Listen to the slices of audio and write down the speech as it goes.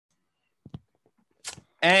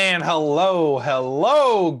And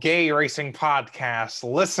hello, Gay Racing Podcast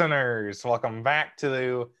listeners. Welcome back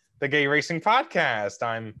to the Gay Racing Podcast.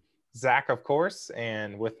 I'm Zach, of course,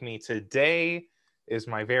 and with me today is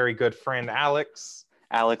my very good friend Alex.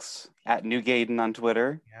 Alex at New Gaiden on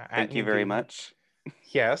Twitter. Yeah, Thank you very much.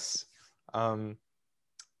 Yes.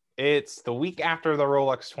 It's the week after the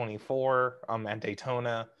Rolex 24 at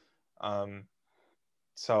Daytona.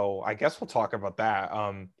 So I guess we'll talk about that.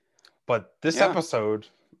 But this episode,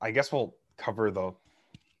 I guess we'll cover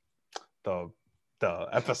the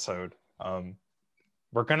episode.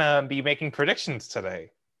 We're gonna be making predictions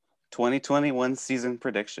today. 2021 season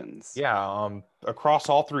predictions. Yeah. Across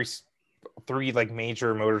all three like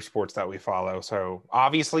major motorsports that we follow. So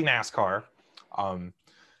obviously NASCAR.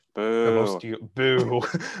 Boo. Boo.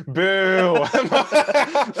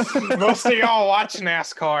 Most of y'all watch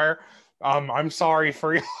NASCAR. I'm sorry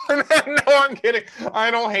for you. No, I'm kidding.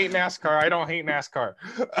 I don't hate NASCAR.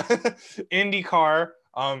 IndyCar.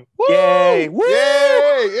 Yay! Woo!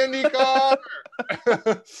 Yay! IndyCar.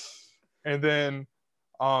 And then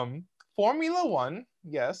Formula One.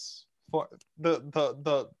 Yes. For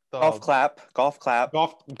the golf clap. Golf clap.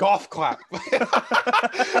 I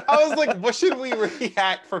was like, what should we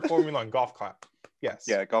react for Formula One? Golf clap. Yes.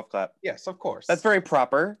 Yeah, golf clap. Yes, of course. That's very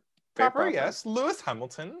proper. Proper, yes. Lewis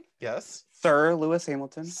Hamilton. Yes. Sir Lewis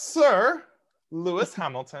Hamilton. Sir Lewis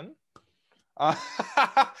Hamilton. God,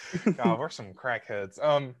 we're some crackheads.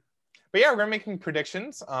 But yeah, we're making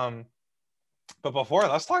predictions. But before,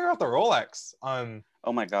 let's talk about the Rolex.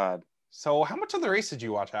 Oh my God. So how much of the race did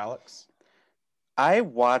you watch, Alex? I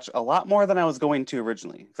watched a lot more than I was going to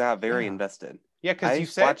originally because I got very invested. Yeah, because you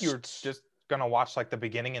said you were just gonna watch like the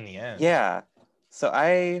beginning and the end. Yeah. So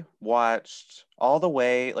I watched all the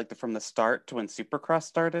way from the start to when Supercross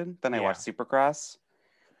started. Then I watched Supercross.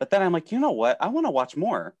 But then I'm like, you know what? I want to watch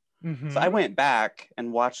more. Mm-hmm. So I went back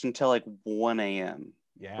and watched until like 1 a.m.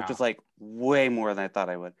 Yeah. Which is like way more than I thought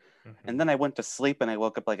I would. Mm-hmm. And then I went to sleep and I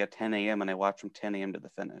woke up like at 10 a.m. and I watched from 10 a.m. to the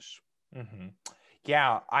finish. Mm-hmm.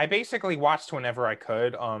 Yeah, I basically watched whenever I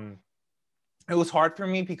could. It was hard for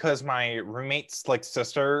me because my roommate's like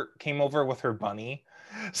sister came over with her bunny.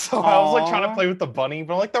 So I was like trying to play with the bunny,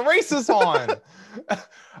 but like the race is on.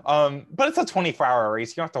 But it's a 24-hour race.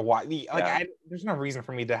 You don't have to watch. There's no reason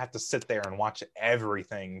for me to have to sit there and watch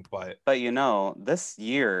everything. But you know, this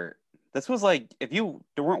year, this was like, if you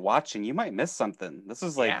weren't watching, you might miss something. This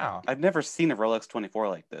is like, I've never seen a Rolex 24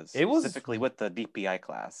 like this. It was specifically with the DPI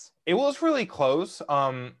class. It was really close.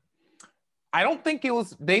 I don't think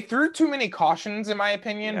they threw too many cautions in my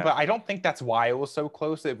opinion, but I don't think that's why it was so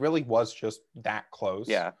close. It really was just that close.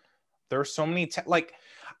 Yeah. There's so many,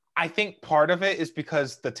 I think part of it is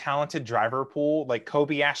because the talented driver pool, like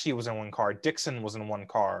Kobayashi was in one car, Dixon was in one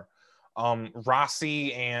car,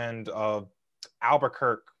 Rossi and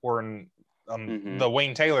Albuquerque were in the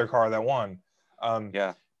Wayne Taylor car that won.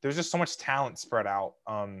 There's just so much talent spread out.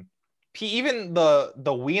 Even the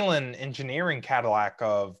Whelan engineering Cadillac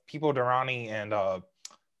of Pipo Derani and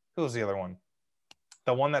who was the other one?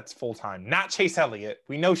 The one that's full-time. Not Chase Elliott.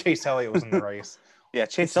 We know Chase Elliott was in the race. Yeah,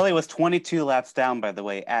 Chase Elliott was 22 laps down, by the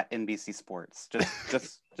way, at NBC Sports.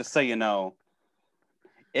 Just so you know.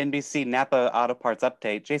 NBC Napa Auto Parts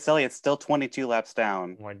update. Chase Elliott's still 22 laps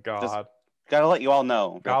down. Oh my God. Gotta let you all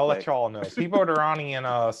know. Gotta let you all know. Pipo Derani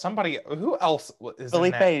and somebody, who else is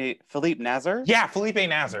in that? Felipe Nasr? Yeah, Felipe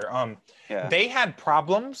Nasr. They had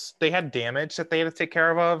problems. They had damage that they had to take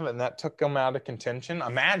care of, and that took them out of contention.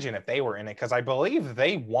 Imagine if they were in it, because I believe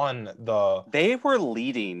they won They were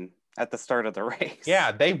leading at the start of the race.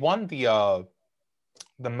 Yeah, they won the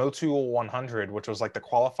Motul 100, which was like the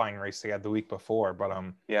qualifying race they had the week before. But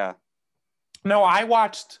no, I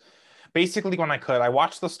watched. Basically, when I could, I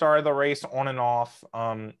watched the start of the race on and off.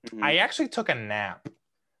 I actually took a nap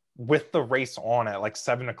with the race on at like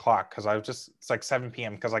 7 o'clock because it's like 7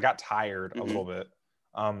 p.m. because I got tired a little bit.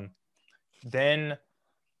 Then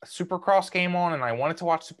Supercross came on and I wanted to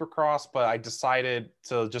watch Supercross, but I decided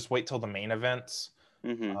to just wait till the main events.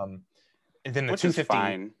 And then the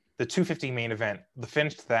 250 main event,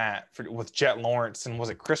 finished that with Jet Lawrence and was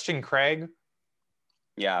it Christian Craig?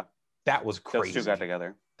 Yeah. That was crazy. Those two got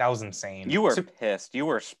together. That was insane. You were pissed. You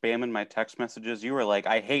were spamming my text messages. You were like,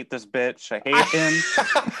 I hate this bitch. I hate him.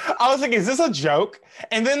 I was like, is this a joke?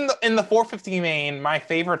 And then in the 450 main, my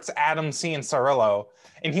favorite's Adam C. and Cirillo.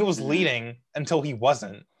 And he was leading until he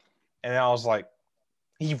wasn't. And I was like,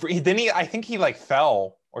 I think he like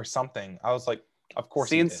fell or something. I was like, of course.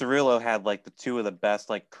 C. and Cirillo had like the two of the best,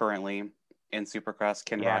 like currently in Supercross,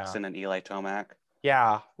 Ken Roczen and Eli Tomac.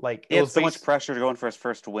 Yeah. Like it was so much pressure going for his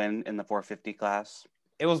first win in the 450 class.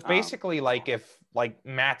 It was basically like if like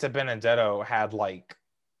Matt DiBenedetto had like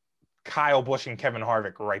Kyle Busch and Kevin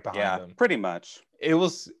Harvick right behind them. Pretty much. It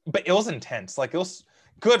was intense. Like, it was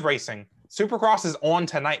good racing. Supercross is on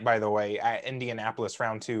tonight, by the way, at Indianapolis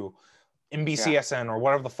round 2. NBCSN or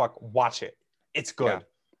whatever the fuck, watch it. It's good.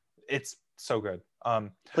 Yeah. It's so good.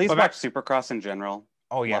 Please watch Supercross in general.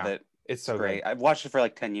 Oh yeah. Love it. It's so great. Good. I've watched it for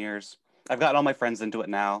like 10 years. I've gotten all my friends into it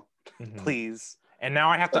now. Please. And now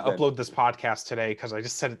I have to upload this podcast today because I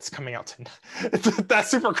just said it's coming out tonight. That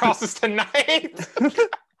Supercross is tonight.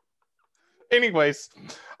 Anyways,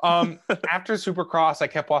 after Supercross, I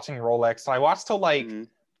kept watching Rolex. So I watched till like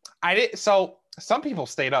so some people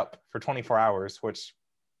stayed up for 24 hours, which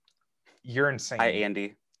you're insane. Hi,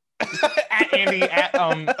 Andy. At Andy at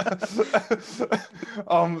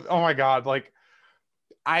oh my god, like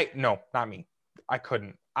no, not me. I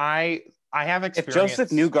couldn't. I have experience. If Joseph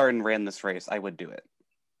Newgarden ran this race, I would do it.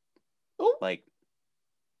 Ooh. Like,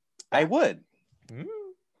 I would.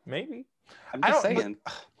 Maybe. I'm just saying.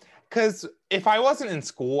 Because if I wasn't in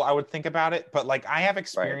school, I would think about it. But like, I have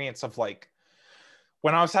experience of like,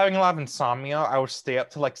 when I was having a lot of insomnia, I would stay up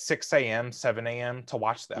to like 6 a.m., 7 a.m. to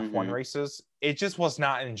watch the F1 races. It just was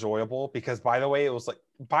not enjoyable because, by the way, it was like,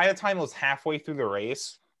 by the time it was halfway through the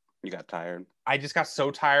race, you got tired. I just got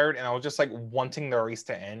so tired and I was just like wanting the race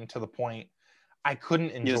to end to the point I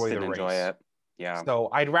couldn't enjoy the race. Enjoy it. Yeah. So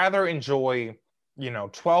I'd rather enjoy,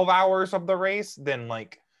 12 hours of the race than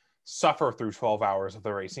like suffer through 12 hours of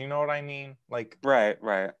the race. You know what I mean? Like, right.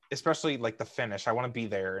 Especially like the finish. I want to be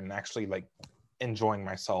there and actually like enjoying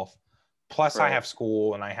myself. Plus I have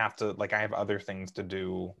school and I have to I have other things to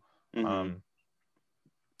do.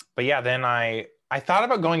 But yeah, then I thought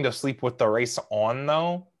about going to sleep with the race on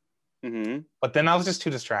though. But then I was just too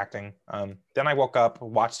distracting. Then I woke up,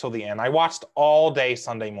 watched till the end. I watched all day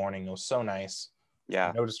Sunday morning. It was so nice.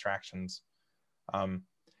 Yeah. No distractions. But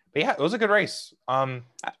yeah, it was a good race.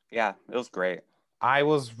 Yeah, it was great. I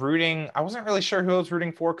wasn't really sure who I was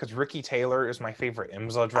rooting for because Ricky Taylor is my favorite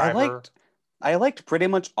IMSA driver. I liked pretty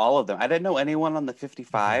much all of them. I didn't know anyone on the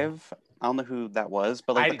 55. I don't know who that was,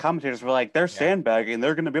 but the commentators were like, they're sandbagging,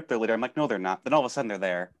 they're going to be up there later. I'm like, no, they're not. Then all of a sudden they're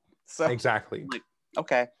there. So exactly. Like,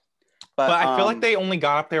 okay. But I feel like they only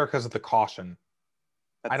got up there because of the caution.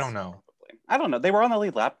 I don't know. I don't know. They were on the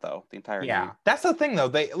lead lap though the entire night. That's the thing though.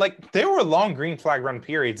 There were long green flag run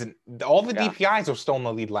periods and all the DPIs were still in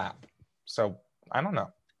the lead lap. So I don't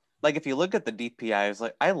know. Like if you look at the DPIs,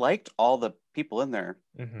 like I liked all the people in there.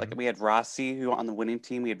 Like we had Rossi who on the winning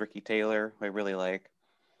team. We had Ricky Taylor who I really like,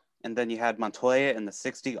 and then you had Montoya in the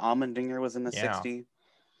 60. Allmendinger was in the 60.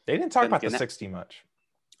 They didn't talk about the 60 much.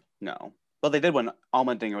 No. Well, they did when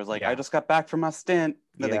Allmendinger was like, I just got back from my stint.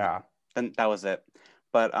 Then that was it.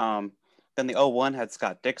 But then the 01 had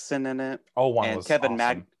Scott Dixon in it. 01 and was Kevin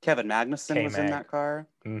awesome. Kevin Magnussen was in that car.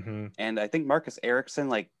 And I think Marcus Ericsson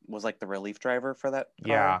was the relief driver for that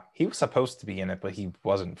car. Yeah, he was supposed to be in it, but he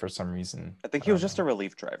wasn't for some reason. I think he was just a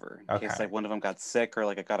relief driver in case one of them got sick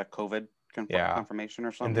or got a COVID confirmation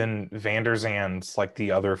or something. And then Van der Zand's the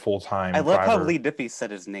other full-time I love how Lee Diffie said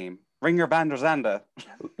his name. Ringer Van der Zande.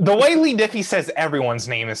 The way Lee Diffie says everyone's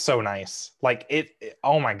name is so nice.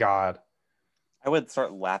 Oh my God. I would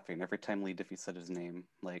start laughing every time Lee Diffie said his name.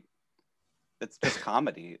 It's just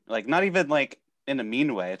comedy. Not even in a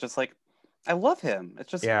mean way. It's just I love him. It's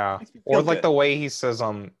just or good. The way he says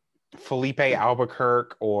Felipe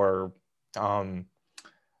Albuquerque or Pipo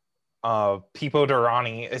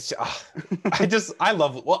Durrani. It's I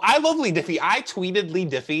love Lee Diffie. I tweeted Lee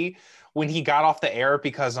Diffie when he got off the air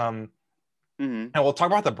because and we'll talk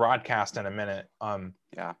about the broadcast in a minute.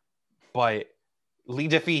 But Lee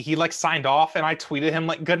Diffie, he signed off and I tweeted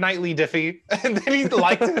him good night, Lee Diffie. And then he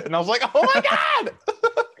liked it. And I was like, oh my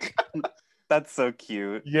God. That's so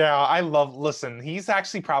cute. Yeah, listen, he's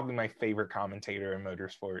actually probably my favorite commentator in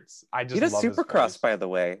motorsports. He does Supercross, by the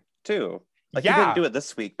way, too. He didn't do it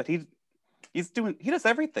this week, but he does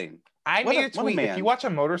everything. I made a tweet. If you watch a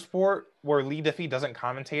motorsport where Lee Diffie doesn't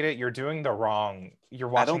commentate it, you're doing the wrong. You're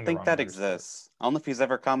watching. I don't think that exists. I don't know if he's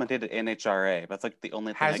ever commentated NHRA. That's the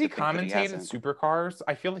only thing. Has he commentated supercars?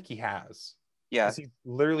 I feel like he has. Yeah, he's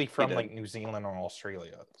literally from New Zealand or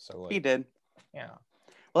Australia. So he did. Yeah.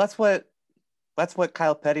 Well, that's what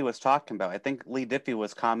Kyle Petty was talking about. I think Lee Diffie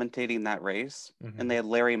was commentating that race, and they had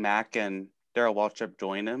Larry Mack and Darrell Waltrip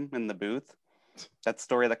join him in the booth. That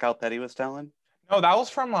story that Kyle Petty was telling. No, that was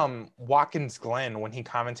from Watkins Glen when he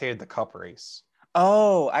commentated the Cup race.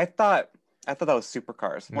 Oh, I thought that was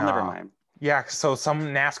Supercars. Well, never mind. Yeah, so some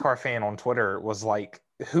NASCAR fan on Twitter was like,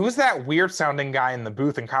 "Who's that weird sounding guy in the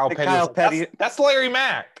booth?" And Kyle Petty. That's Larry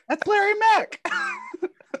Mack. That's Larry Mack.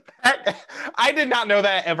 I did not know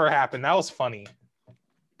that ever happened. That was funny.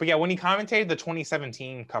 But yeah, when he commentated the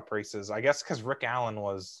 2017 Cup races, I guess because Rick Allen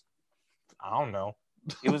was I don't know.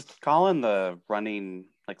 He was calling the running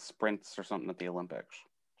like sprints or something at the Olympics.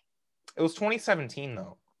 It was 2017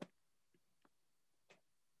 though.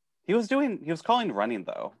 He was calling running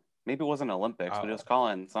though. Maybe it wasn't Olympics, but he was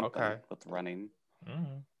calling something with running.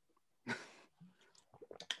 Mm-hmm.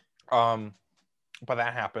 But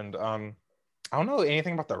that happened. I don't know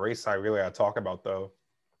anything about the race I really had to talk about though.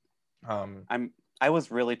 I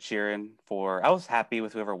was really cheering for. I was happy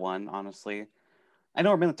with whoever won, honestly. I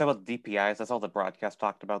know we're going to talk about the DPIs. That's all the broadcast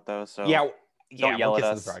talked about, though. So don't yell at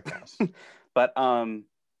us. The broadcast. But I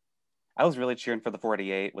was really cheering for the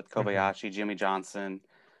 48 with Kobayashi, Jimmy Johnson.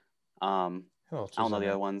 I don't know the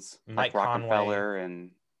other ones. Mike like Rockefeller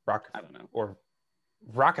and I don't know. Or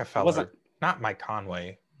Rockefeller, not Mike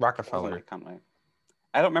Conway. Rockefeller. Mike Conway.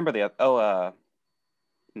 I don't remember the.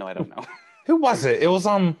 No, I don't know. Who was it? It was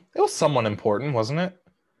someone important, wasn't it?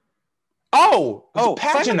 Oh,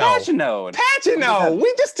 Pagano.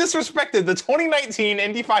 We just disrespected the 2019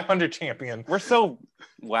 Indy 500 champion. We're so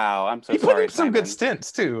wow. I'm so sorry. He put in some good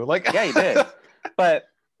stints too. Yeah, he did. But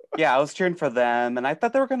yeah, I was cheering for them, and I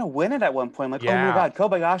thought they were going to win it at one point. Like, oh my God,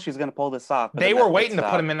 Kobayashi's going to pull this off. They were waiting to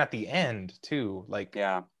put him in at the end too. Like,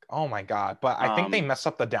 yeah. Oh my God. But I think they messed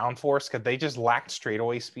up the downforce because they just lacked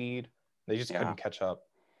straightaway speed. They just couldn't catch up.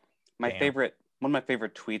 One of my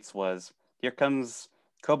favorite tweets was, "Here comes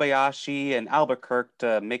Kobayashi and Albuquerque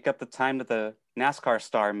to make up the time that the NASCAR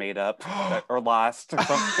star made up or lost or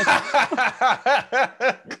something."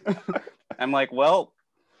 I'm like, well,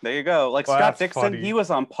 there you go. Like Scott Dixon, funny. He was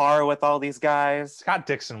on par with all these guys. Scott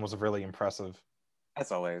Dixon was really impressive.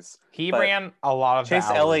 As always. He ran a lot of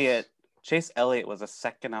Chase Elliott was a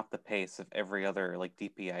second off the pace of every other like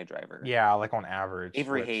DPI driver. Yeah, like on average.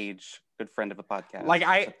 Avery Hage, good friend of the podcast. Like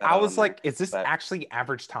I was like, is this actually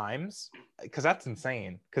average times? Because that's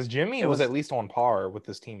insane. Because Jimmy was at least on par with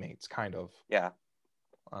his teammates, kind of. Yeah.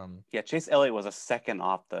 Chase Elliott was a second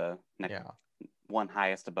off the one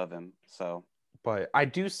highest above him. So. But I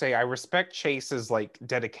do say I respect Chase's like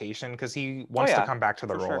dedication because he wants to come back to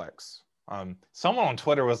the Rolex. Sure. Someone on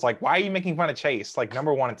Twitter was like, why are you making fun of Chase? Like,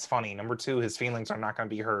 number one, it's funny. Number two, his feelings are not going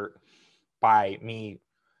to be hurt by me.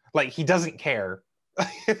 Like, he doesn't care.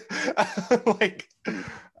 Like,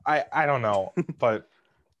 I don't know. But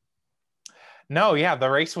no, yeah, the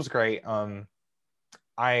race was great. Because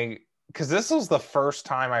this was the first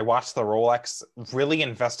time I watched the Rolex really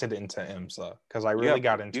invested into IMSA because I really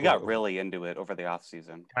got into it. You got really into it over the off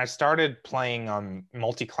season. I started playing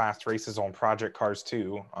multi-class races on Project Cars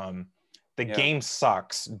too. The game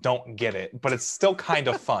sucks. Don't get it, but it's still kind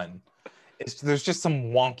of fun. There's just some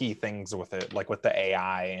wonky things with it, like with the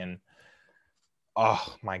AI and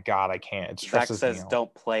oh my God, I can't. It stresses me out. Zach says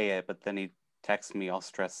don't play it, but then he texts me all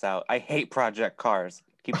stressed out. I hate Project Cars.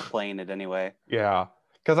 Keep playing it anyway. Yeah,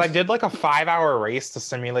 because I did like a 5-hour race to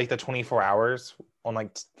simulate the 24 hours on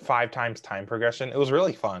like 5 times time progression. It was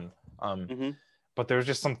really fun. But there's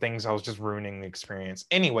just some things I was just ruining the experience.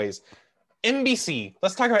 Anyways. NBC.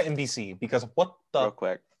 Let's talk about NBC because what the real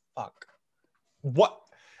quick fuck? What?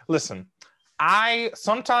 Listen, I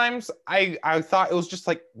thought it was just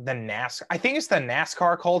like the NASCAR. I think it's the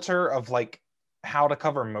NASCAR culture of like how to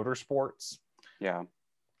cover motorsports. Yeah.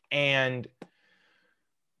 And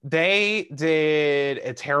they did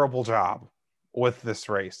a terrible job with this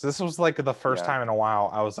race. This was like the first time in a while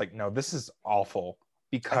I was like, no, this is awful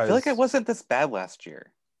because I feel like it wasn't this bad last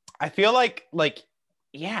year. I feel like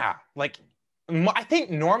I think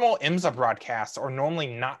normal IMSA broadcasts are normally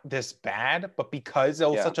not this bad, but because it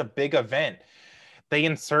was such a big event, they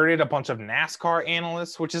inserted a bunch of NASCAR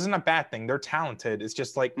analysts, which isn't a bad thing. They're talented. It's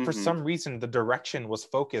just like for some reason the direction was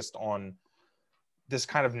focused on this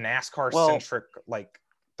kind of NASCAR-centric, like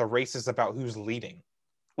the race is about who's leading.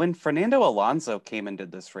 When Fernando Alonso came and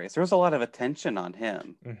did this race, there was a lot of attention on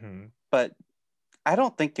him, but I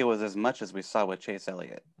don't think it was as much as we saw with Chase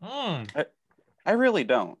Elliott. I really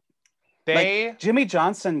don't. Jimmy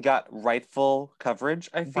Johnson got rightful coverage,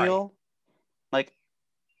 I feel. Like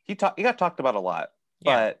he got talked about a lot,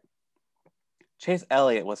 but Chase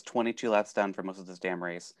Elliott was 22 laps down for most of this damn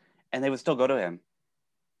race, and they would still go to him.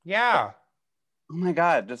 Yeah. Oh my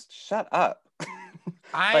God, just shut up.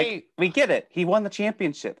 We get it. He won the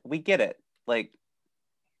championship. We get it. Like,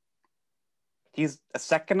 he's a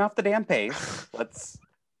second off the damn pace.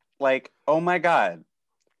 Oh my God.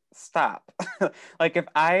 Stop. Like, if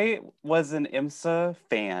I was an IMSA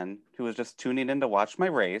fan who was just tuning in to watch my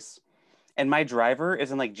race and my driver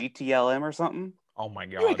is in like GTLM or something, oh my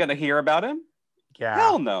God, you ain't gonna hear about him. Yeah,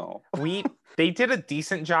 hell no. They did a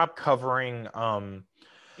decent job covering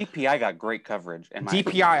DPI got great coverage, and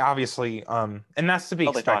DPI obviously and that's to be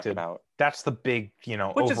expected. That's the big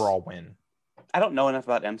overall win. don't know enough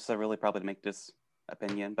about IMSA really probably to make this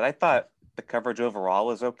opinion, but I thought the coverage overall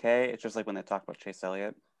was okay. It's just like when they talk about Chase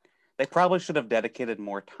Elliott, they probably should have dedicated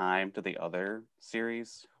more time to the other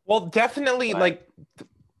series. Well, definitely, like,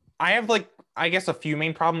 I have, like, I guess a few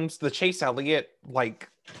main problems. The Chase Elliott, like,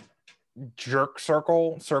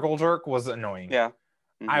 circle jerk was annoying. Yeah.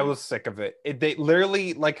 I was sick of it. They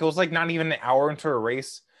literally, like, it was like not even an hour into a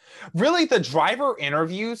race. Really, the driver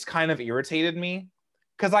interviews kind of irritated me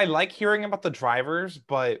because I like hearing about the drivers,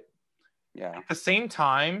 but at the same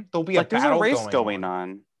time, there'll be a battle going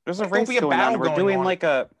on. There's a race going on. We're doing like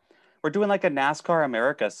a NASCAR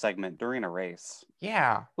America segment during a race.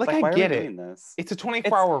 Yeah, like I get it. This? It's a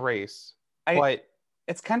 24-hour race, but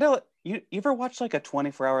it's kind of you ever watch like a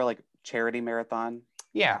 24-hour like charity marathon?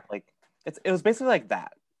 Yeah, like it was basically like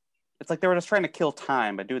that. It's like they were just trying to kill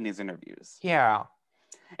time by doing these interviews. Yeah.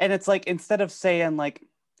 And it's like, instead of saying like,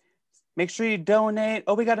 make sure you donate.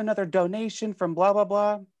 Oh, we got another donation from blah, blah,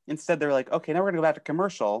 blah. Instead, they're like, okay, now we're going to go back to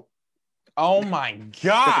commercial. Oh my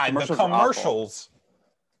God, the commercials.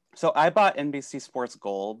 So I bought NBC Sports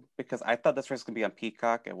Gold because I thought this race was going to be on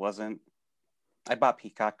Peacock. It wasn't. I bought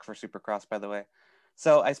Peacock for Supercross, by the way.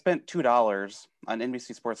 So I spent $2 on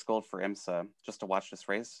NBC Sports Gold for IMSA just to watch this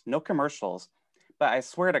race. No commercials. But I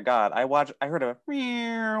swear to God, I heard a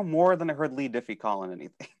meow more than I heard Lee Diffie calling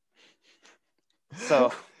anything.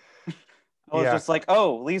 So I was just like,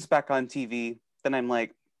 oh, Lee's back on TV. Then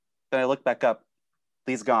I look back up.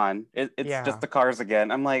 Lee's gone. It's just the cars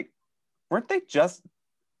again. I'm like, weren't they just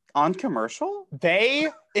on commercial? They,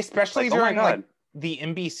 especially during like the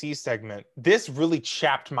NBC segment, this really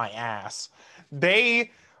chapped my ass.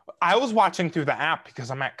 I was watching through the app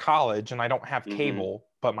because I'm at college and I don't have cable,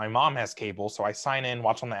 but my mom has cable. So I sign in,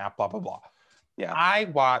 watch on the app, blah, blah, blah. Yeah. I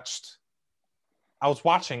was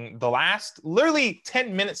watching the last literally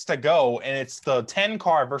 10 minutes to go, and it's the 10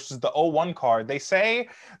 car versus the 01 car. They say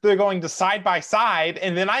they're going to side by side,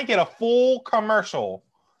 and then I get a full commercial.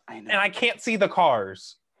 I know. And I can't see the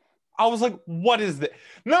cars. I was like, what is this?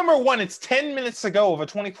 Number one, it's 10 minutes to go of a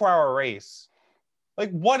 24-hour race.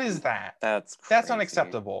 Like, what is that? That's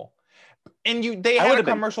unacceptable. And they had a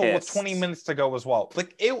commercial with 20 minutes to go as well.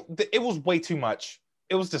 Like, it was way too much.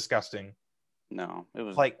 It was disgusting. No, it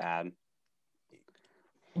was like bad.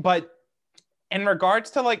 But in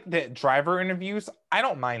regards to like the driver interviews, I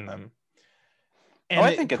don't mind them. And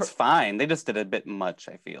I think it's fine. They just did a bit much,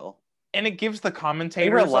 I feel. And it gives the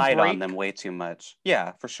commentators they relied on them way too much.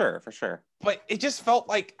 Yeah, for sure. But it just felt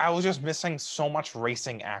like I was just missing so much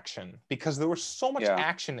racing action because there was so much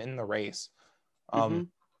action in the race. And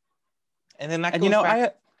then that goes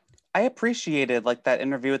back... I appreciated like that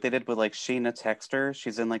interview that they did with like Sheena Texter.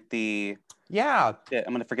 She's in like the I'm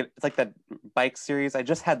gonna forget. It's like that bike series. I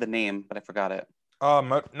just had the name, but I forgot it.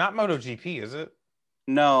 Not MotoGP, is it?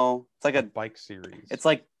 No, it's like a bike series. It's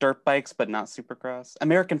like dirt bikes, but not Supercross.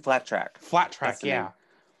 American Flat Track. Flat Track, yeah. Name.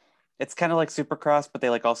 It's kind of like Supercross, but they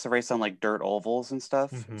like also race on like dirt ovals and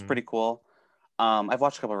stuff. It's pretty cool. I've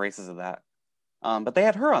watched a couple of races of that. But they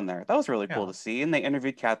had her on there. That was really cool to see. And they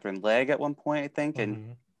interviewed Catherine Legg at one point, I think,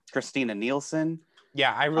 and Christina Nielsen.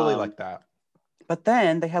 Yeah, I really like that. But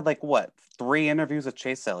then they had like 3 interviews with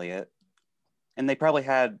Chase Elliott, and they probably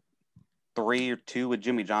had 3 or 2 with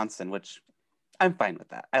Jimmy Johnson, which I'm fine with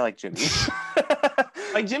that. I like Jimmy.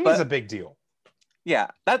 Like Jimmy's a big deal. Yeah,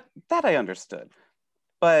 that I understood.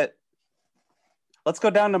 But let's go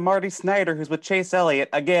down to Marty Snyder, who's with Chase Elliott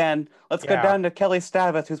again. Let's go down to Kelly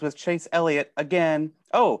Stavith, who's with Chase Elliott again.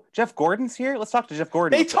 Oh, Jeff Gordon's here? Let's talk to Jeff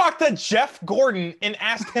Gordon. They talked to Jeff Gordon and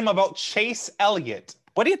asked him about Chase Elliott.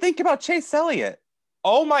 What do you think about Chase Elliott?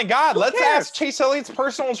 Oh my God, let's ask Chase Elliott's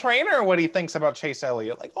personal trainer what he thinks about Chase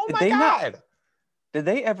Elliott. Like, oh my God. Did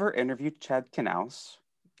they ever interview Chad Knaus?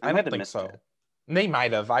 I don't think so. They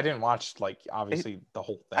might have. I didn't watch, like, obviously the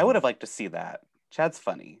whole thing. I would have liked to see that. Chad's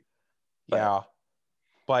funny.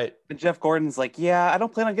 But Jeff Gordon's like, yeah, I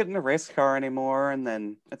don't plan on getting a race car anymore. And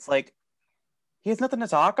then it's like, he has nothing to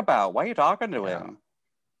talk about. Why are you talking to him?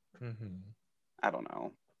 I don't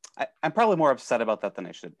know. I'm probably more upset about that than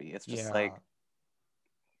I should be. It's just like...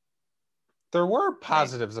 There were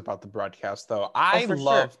positives about the broadcast, though. I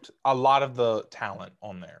loved a lot of the talent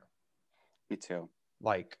on there. Me too.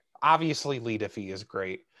 Like, obviously, Lee Diffie is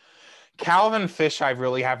great. Calvin Fish, I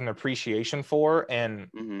really have an appreciation for,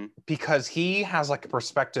 and because he has like a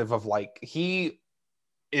perspective of like, he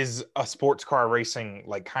is a sports car racing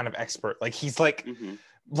like kind of expert. Like he's like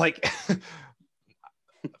like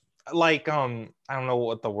like I don't know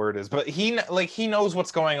what the word is, but he knows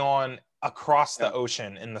what's going on across the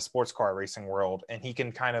ocean in the sports car racing world, and he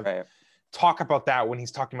can kind of talk about that when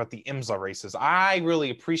he's talking about the IMSA races. I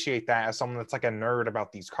really appreciate that as someone that's like a nerd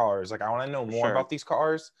about these cars. Like I want to know more about these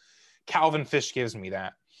cars. Calvin Fish gives me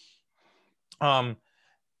that.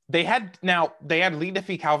 They had Lee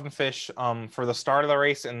Diffie, Calvin Fish for the start of the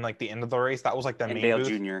race and like the end of the race. That was like the main Dale booth.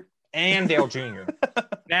 Jr. And Dale Jr.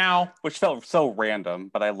 Now, which felt so random,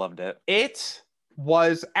 but I loved it. It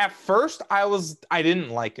was at first I didn't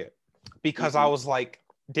like it because I was like,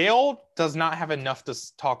 Dale does not have enough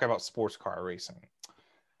to talk about sports car racing.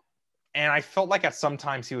 And I felt like at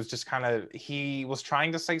sometimes he was just he was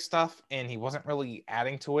trying to say stuff and he wasn't really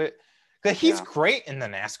adding to it. Because he's great in the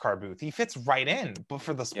NASCAR booth. He fits right in. But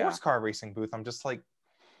for the sports car racing booth, I'm just like,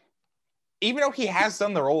 even though he has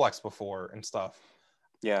done the Rolex before and stuff.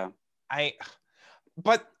 Yeah.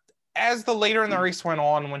 But as the later in the race went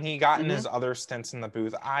on, when he got in his other stints in the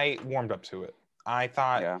booth, I warmed up to it. I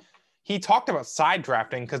thought he talked about side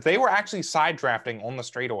drafting because they were actually side drafting on the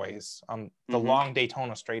straightaways, the long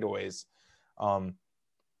Daytona straightaways.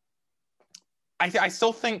 I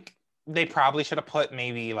still think they probably should have put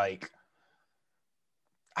maybe like,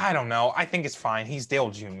 I don't know. I think it's fine. He's Dale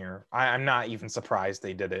Jr. I'm not even surprised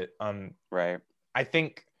they did it. Right. I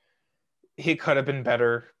think he could have been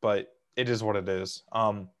better, but it is what it is.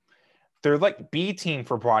 They're like B team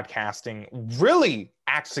for broadcasting. Really,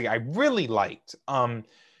 actually, I really liked.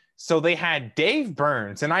 So they had Dave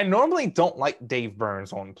Burns, and I normally don't like Dave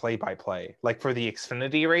Burns on play-by-play, like for the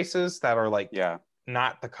Xfinity races that are like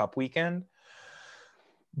not the Cup weekend.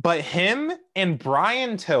 But him and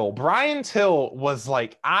Brian Till was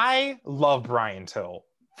like, I love Brian Till.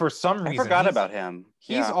 For some reason, I forgot about him.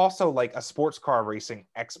 He's also like a sports car racing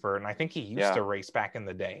expert, and I think he used to race back in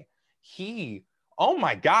the day. Oh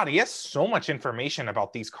my God, he has so much information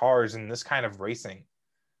about these cars and this kind of racing.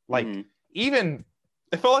 Like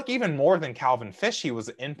it felt like even more than Calvin Fish he was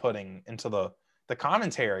inputting into the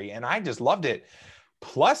commentary, and I just loved it.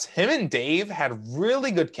 Plus, him and Dave had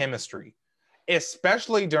really good chemistry,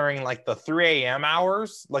 especially during like the 3 a.m.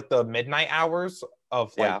 hours, like the midnight hours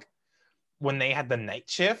of like when they had the night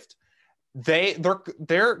shift. Their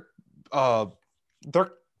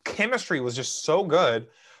chemistry was just so good.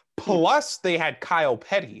 Plus, they had Kyle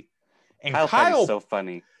Petty. And Kyle's so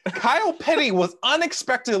funny. Kyle Petty was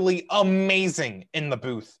unexpectedly amazing in the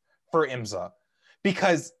booth for IMSA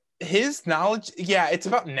because his knowledge, it's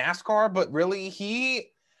about NASCAR, but really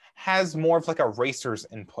he has more of like a racer's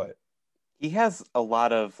input. He has a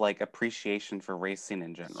lot of like appreciation for racing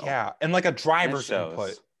in general. Yeah, and like a driver's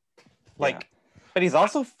input. Like, but he's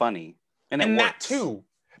also funny, and that too.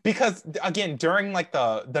 Because again, during like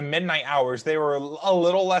the midnight hours, they were a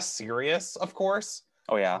little less serious, of course.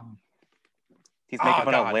 Oh yeah. He's making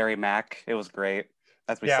fun of Larry Mack. It was great,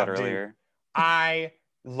 as we said earlier. Dude, I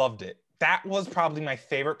loved it. That was probably my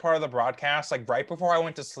favorite part of the broadcast. Like right before I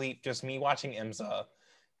went to sleep, just me watching IMSA.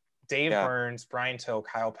 Dave Burns, Brian Till,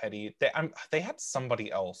 Kyle Petty. They had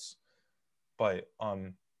somebody else, but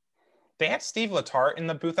they had Steve Letarte in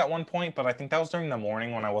the booth at one point, but I think that was during the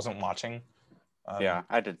morning when I wasn't watching.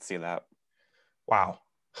 I did see that. Wow,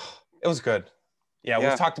 it was good. Yeah,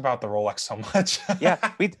 we've talked about the Rolex so much.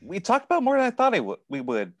 we talked about more than I thought we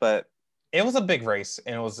would, but it was a big race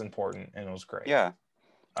and it was important and it was great. Yeah,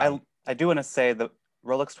 I do want to say the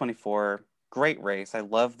Rolex 24, great race. I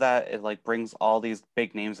love that it like brings all these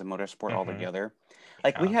big names in motorsport all together.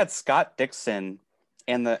 Like we had Scott Dixon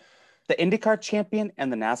and the IndyCar champion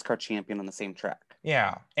and the NASCAR champion on the same track.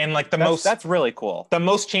 Yeah, and like that's really cool. The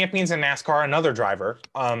most champions in NASCAR, another driver,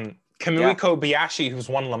 Kamui Kobayashi, who's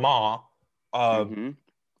won Le Mans.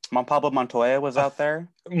 Pablo Montoya was out there.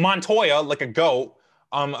 Montoya, like a goat.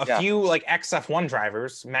 A few like XF1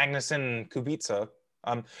 drivers, Magnussen and Kubica.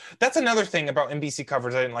 That's another thing about NBC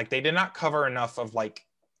coverage I didn't like. They did not cover enough of like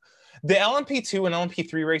the LMP2 and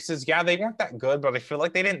LMP3 races. Yeah, they weren't that good, but I feel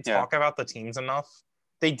like they didn't talk about the teams enough.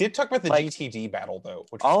 They did talk about the GTD battle though.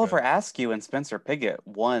 Which Oliver Askew and Spencer Pigot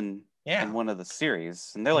won in one of the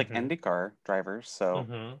series, and they're like IndyCar drivers. So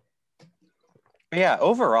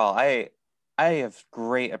overall, I have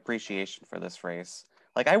great appreciation for this race.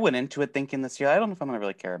 Like I went into it thinking this year, I don't know if I'm gonna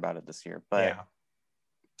really care about it this year, but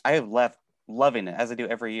I have left loving it as I do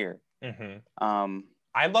every year.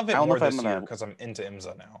 I love it more this year because I'm into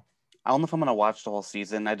IMSA now. I don't know if I'm gonna watch the whole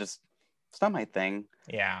season. It's not my thing.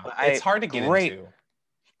 Yeah, it's hard to get into.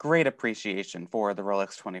 Great appreciation for the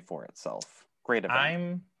Rolex 24 itself. Great event.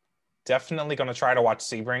 I'm definitely going to try to watch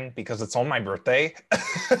Sebring because it's on my birthday.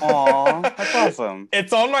 Aw, that's awesome.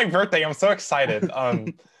 It's on my birthday. I'm so excited.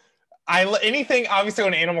 Anything, obviously,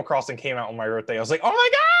 when Animal Crossing came out on my birthday, I was like, oh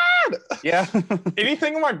my God! Yeah.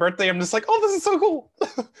 Anything on my birthday, I'm just like, oh, this is so cool.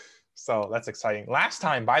 So that's exciting. Last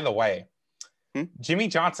time, by the way, Jimmy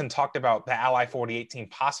Johnson talked about the Ally 48 team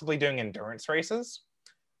possibly doing endurance races.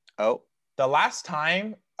 Oh. The last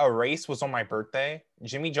time a race was on my birthday,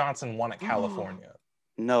 Jimmy Johnson won at California.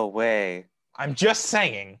 No way. I'm just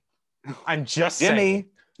saying. Saying.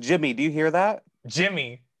 Jimmy, do you hear that?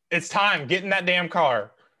 Jimmy, it's time. Get in that damn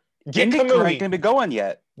car. Get IndyCar ain't gonna be going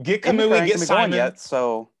yet. Get Kamui, get Simon. Yet,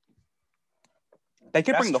 so they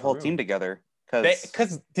could bring the whole team together.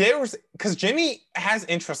 Because Jimmy has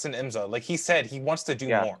interest in IMSA. Like he said, he wants to do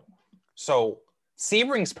more. So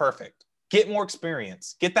Sebring's perfect. Get more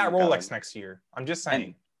experience. Get that Rolex next year. I'm just saying.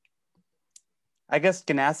 And I guess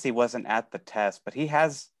Ganassi wasn't at the test, but he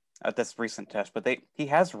has at this recent test. But he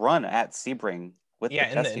has run at Sebring with the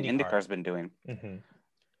testing IndyCar's been doing. Mm-hmm.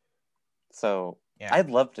 So I'd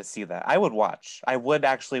love to see that. I would watch. I would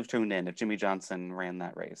actually tune in if Jimmy Johnson ran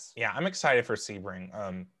that race. Yeah, I'm excited for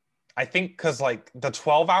Sebring. I think because like the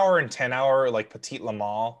 12-hour and 10-hour like Petit Le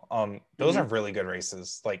Mans, those are really good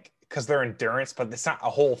races. Like because they're endurance, but it's not a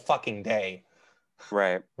whole fucking day.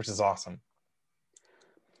 Right. Which is awesome.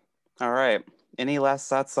 All right. Any last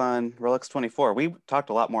thoughts on Rolex 24? We talked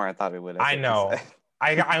a lot more than I thought we would. I know.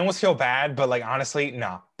 I almost feel bad, but like honestly,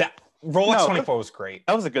 no. That Rolex 24 was great.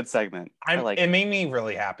 That was a good segment. It made me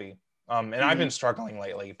really happy. And I've been struggling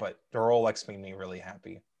lately, but the Rolex made me really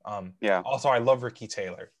happy. Also, I love Ricky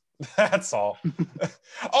Taylor. That's all.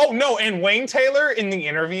 Oh no, and Wayne Taylor in the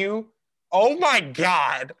interview. Oh my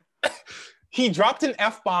God. He dropped an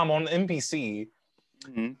F-bomb on NBC.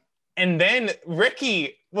 Mm-hmm. And then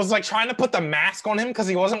Ricky was like trying to put the mask on him because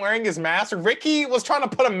he wasn't wearing his mask. Ricky was trying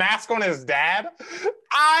to put a mask on his dad.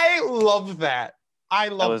 I love that.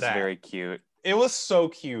 That was very cute. It was so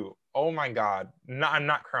cute. Oh my God. No, I'm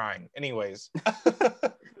not crying. Anyways.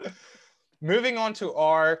 Moving on to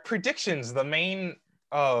our predictions, the main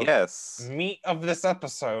meat of this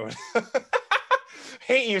episode.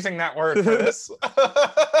 Hate using that word for this.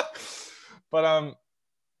 But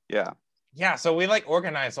yeah, so we like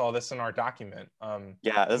organized all this in our document.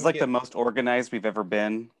 This is like the most organized we've ever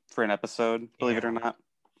been for an episode, believe it or not.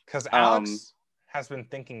 Because Alex has been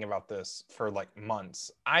thinking about this for like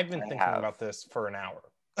months. I've been thinking about this for an hour.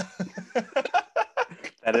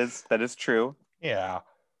 That is true. Yeah.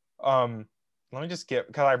 Let me just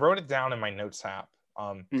because I wrote it down in my notes app.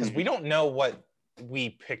 Because we don't know what we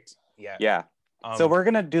picked yet. Yeah. So we're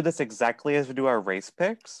gonna do this exactly as we do our race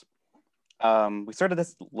picks. We started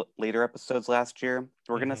this later episodes last year.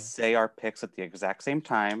 We're gonna say our picks at the exact same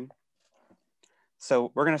time.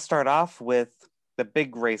 So we're gonna start off with the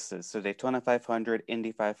big races. So Daytona 500,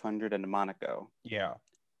 Indy 500, and Monaco. Yeah.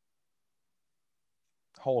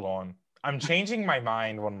 Hold on. I'm changing my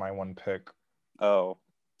mind on my one pick. Oh.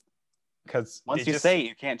 Because once you say it,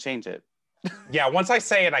 you can't change it. Yeah, once I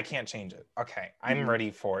say it, I can't change it. Okay, I'm ready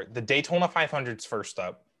for it. The Daytona 500's first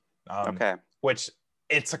up. Which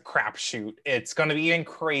it's a crapshoot. It's going to be even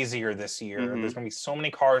crazier this year. There's going to be so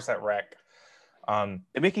many cars that wreck. And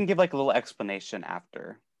we can give like a little explanation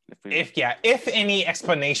after. If any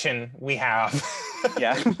explanation we have.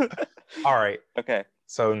 Yeah. All right. Okay.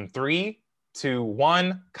 So in 3, 2,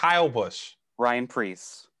 1, Kyle Busch. Ryan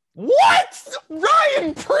Preece. What?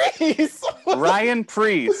 Ryan Preece? Ryan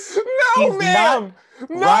Preece. No, ma'am.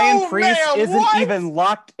 Ryan Preece isn't even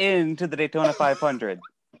locked into the Daytona 500.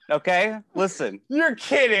 Okay? Listen. You're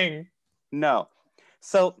kidding. No.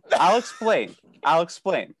 So I'll explain.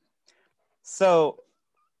 So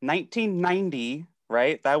 1990,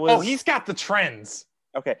 right? That was... Oh, he's got the trends.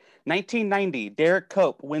 Okay. 1990, Derek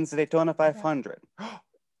Cope wins the Daytona 500.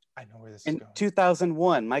 I know where this is going. In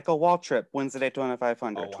 2001, Michael Waltrip wins the Daytona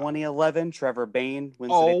 500. Oh, wow. 2011, Trevor Bayne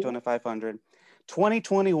wins the Daytona 500.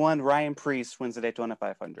 2021, Ryan Preece wins the Daytona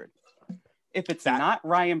 500. If it's not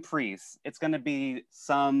Ryan Preece, it's going to be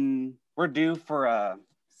we're due for a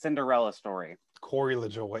Cinderella story. Corey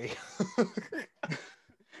LaJoie.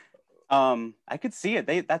 I could see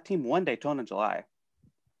it. That team won Daytona in July.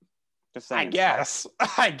 Just saying.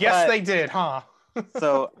 I guess they did, huh?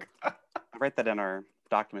 So I write that in our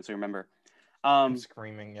documents, we remember. I'm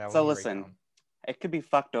screaming. Yeah. So listen, it could be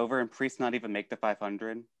fucked over and Priest not even make the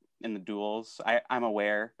 500 in the duels. I'm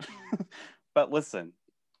aware. But listen,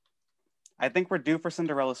 I think we're due for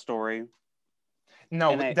Cinderella's story.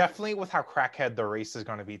 No, definitely with how crackhead the race is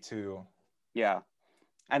going to be too. Yeah.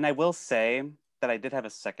 And I will say that I did have a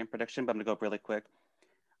second prediction, but I'm going to go really quick.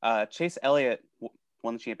 Chase Elliott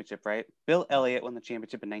won the championship, right? Bill Elliott won the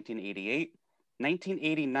championship in 1988.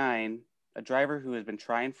 1989, a driver who has been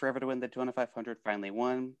trying forever to win the Daytona 500 finally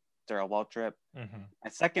won, Darrell Waltrip. My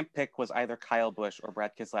second pick was either Kyle Busch or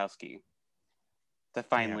Brad Keselowski to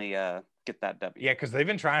finally get that W. Yeah, because they've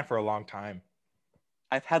been trying for a long time.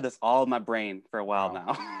 I've had this all in my brain for a while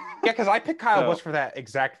now. Yeah, because I picked Kyle Busch for that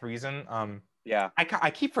exact reason. Yeah. I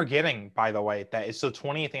keep forgetting, by the way, that it's the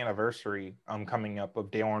 20th anniversary coming up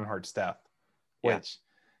of Dale Earnhardt's death, which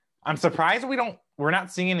I'm surprised we're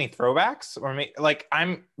not seeing any throwbacks, or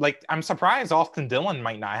I'm surprised Austin Dillon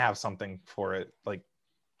might not have something for it. Like,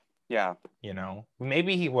 yeah,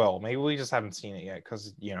 maybe he will. Maybe we just haven't seen it yet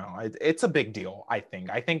because it's a big deal. I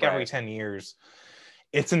think every 10 years,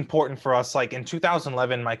 it's important for us. Like in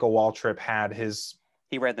 2011, Michael Waltrip had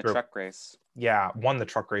he ran the truck race. Yeah, won the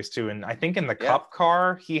truck race too, and I think in the Cup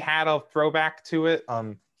car he had a throwback to it.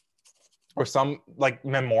 Or some like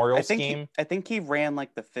memorial scheme. I think he ran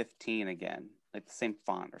like the 15 again, like the same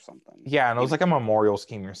font or something. Yeah, and it was like a memorial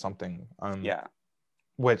scheme or something. Yeah,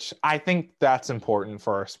 which I think that's important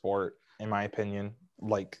for our sport, in my opinion.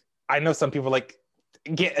 Like, I know some people like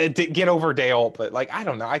get over Dale, but like I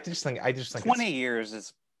don't know. I just think 20 years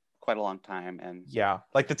is quite a long time, and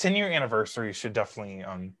like the 10-year anniversary should definitely.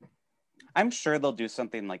 I'm sure they'll do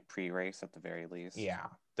something like pre-race at the very least. Yeah.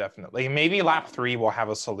 Definitely. Maybe lap 3 will have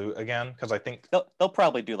a salute again because I think they'll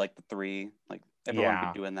probably do like the 3, like everyone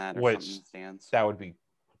be doing that or something in the stands. That would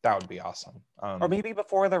be awesome. Or maybe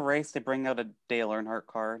before the race they bring out a Dale Earnhardt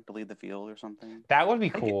car to lead the field or something. That would be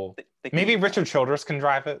cool. Maybe Richard Childress can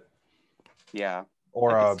drive it. Yeah.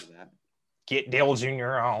 Or get Dale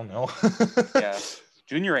Jr. I don't know. Yeah.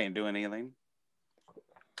 Junior ain't doing anything.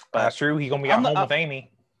 But that's true. He's gonna be at home with Amy.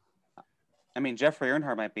 I mean, Jeffrey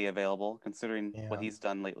Earnhardt might be available considering what he's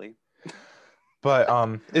done lately. But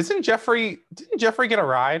didn't Jeffrey get a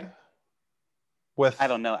ride? I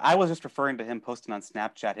don't know. I was just referring to him posting on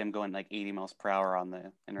Snapchat, him going like 80 miles per hour on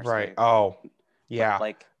the interstate. Right. Oh, yeah.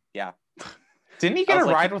 But, Didn't he get a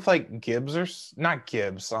ride with like Gibbs or not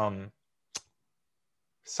Gibbs? Some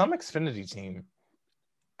Xfinity team.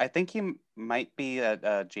 I think he might be at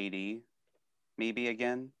JD, maybe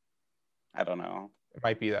again. I don't know. It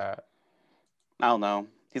might be that. I don't know.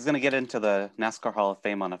 He's going to get into the NASCAR Hall of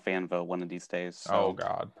Fame on a fan vote one of these days. So. Oh,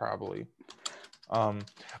 God, probably. But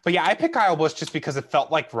yeah, I picked Kyle Busch just because it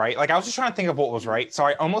felt like right. Like I was just trying to think of what was right. So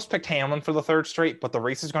I almost picked Hamlin for the 3rd straight, but the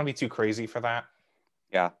race is going to be too crazy for that.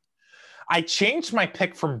 Yeah. I changed my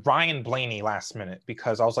pick from Ryan Blaney last minute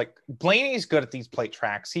because I was like, Blaney's good at these plate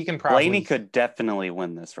tracks. He can probably... Blaney could definitely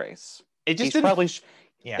win this race. It just probably...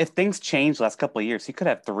 If things change the last couple of years, he could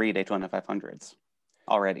have 3 Daytona 500s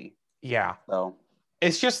already. Yeah. So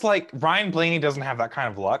it's just like Ryan Blaney doesn't have that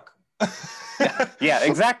kind of luck. Yeah,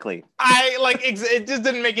 exactly. It just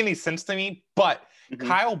didn't make any sense to me. But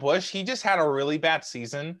Kyle Busch, he just had a really bad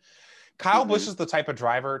season. Kyle Busch is the type of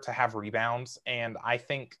driver to have rebounds, and I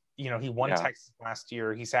think he won Texas last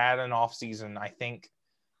year. He's had an off season. I think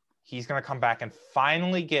he's going to come back and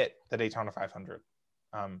finally get the Daytona 500.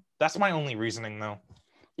 That's my only reasoning, though.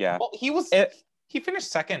 Yeah. Well, he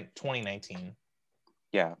finished second 2019.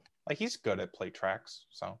 Yeah. Like he's good at plate tracks,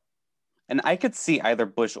 so. And I could see either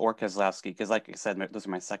Busch or Keselowski because, like I said, those are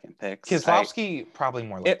my second picks. Keselowski probably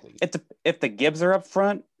more likely. If the Gibbs are up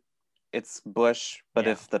front, it's Busch. But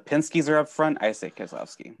if the Penske's are up front, I say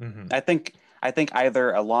Keselowski. Mm-hmm. I think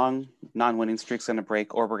either a long non-winning streak's going to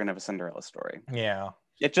break or we're going to have a Cinderella story. Yeah.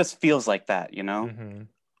 It just feels like that, Mm-hmm.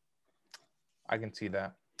 I can see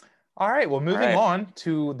that. All right. Well, moving on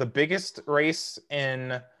to the biggest race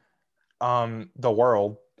in the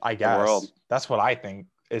world, I guess. That's what I think.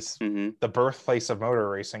 It's the birthplace of motor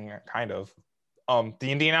racing, kind of.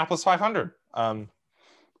 The Indianapolis 500. All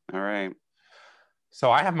right.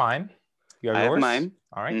 So I have mine. You have yours? I have mine.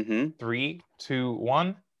 All right. 3, 2,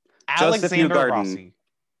 1. Joseph Alexander Newgarden. Rossi.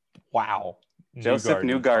 Wow. Joseph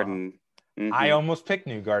Newgarden. I almost picked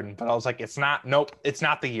Newgarden, but I was like, it's not. Nope. It's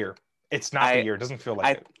not the year. It's not the year. It doesn't feel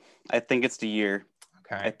like it. I think it's the year.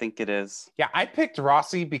 Okay. I think it is. Yeah, I picked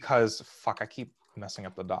Rossi because I keep messing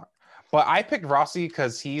up the doc. But I picked Rossi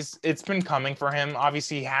because it's been coming for him.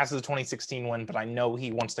 Obviously, he has the 2016 win, but I know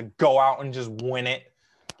he wants to go out and just win it,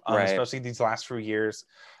 especially these last few years.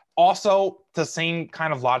 Also, the same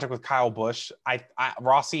kind of logic with Kyle Busch.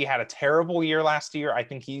 Rossi had a terrible year last year. I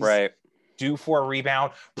think he's due for a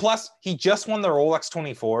rebound. Plus, he just won the Rolex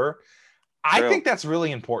 24. I think that's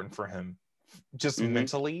really important for him, just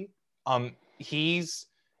mentally.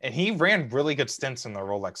 He ran really good stints in the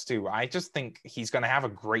Rolex too. I just think he's going to have a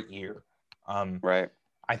great year.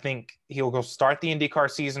 I think he'll go start the IndyCar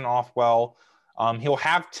season off well. He'll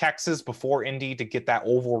have Texas before Indy to get that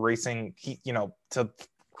oval racing,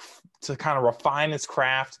 to kind of refine his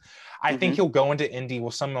craft. I think he'll go into Indy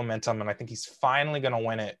with some momentum, and I think he's finally going to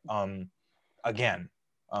win it again.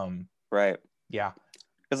 Yeah.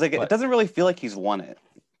 Because it doesn't really feel like he's won it,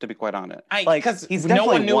 to be quite honest. Because he's no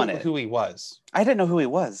one knew won it. who he was. I didn't know who he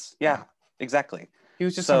was. Yeah, exactly. He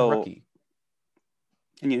was just some rookie.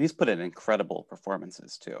 And he's put in incredible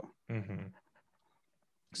performances too. Mm-hmm.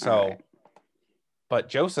 So, but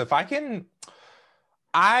Joseph, the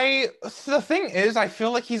thing is, I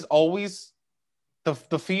feel like he's always, the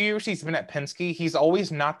few years he's been at Penske, he's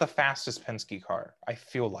always not the fastest Penske car, I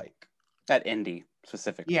feel like. At Indy,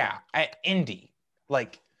 specifically. Yeah, at Indy.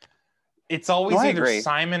 Like, it's always either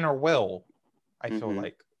Simon or Will, I feel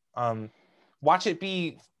like. Watch it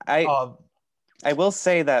be... I will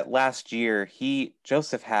say that last year,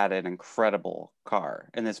 Joseph had an incredible car.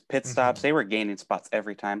 In his pit stops, they were gaining spots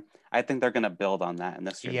every time. I think they're going to build on that, and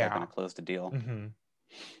this year they're going to close the deal.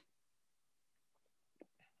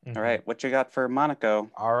 All right, what you got for Monaco?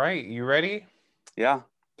 All right, you ready? Yeah.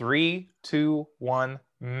 3, 2, 1.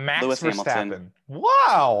 Max Lewis Verstappen. Hamilton.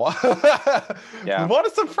 Wow. Yeah. What a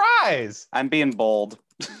surprise. I'm being bold.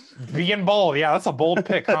 Being bold. Yeah, that's a bold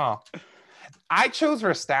pick, huh? I chose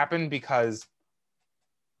Verstappen because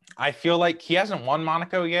I feel like he hasn't won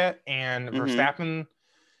Monaco yet, and Verstappen,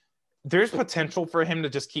 there's potential for him to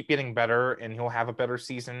just keep getting better, and he'll have a better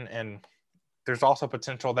season. And there's also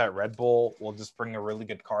potential that Red Bull will just bring a really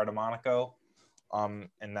good car to Monaco, and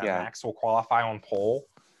that Max will qualify on pole.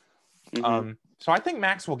 So I think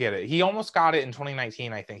Max will get it. He almost got it in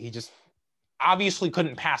 2019, I think. He just obviously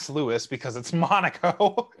couldn't pass Lewis because it's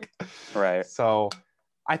Monaco. Right. So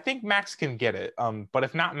I think Max can get it. But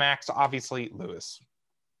if not Max, obviously Lewis.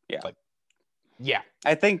 Yeah.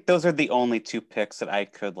 I think those are the only two picks that I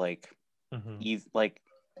could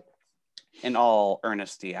in all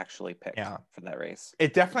earnesty actually pick for that race.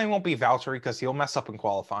 It definitely won't be Valtteri because he'll mess up in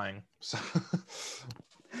qualifying. So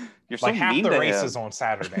you're so half mean the to races him. On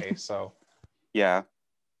Saturday. So yeah.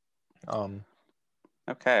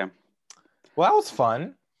 Okay. Well, that was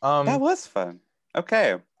fun. That was fun.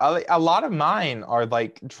 Okay. A lot of mine are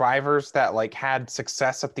like drivers that like had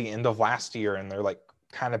success at the end of last year, and they're like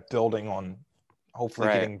kind of building on hopefully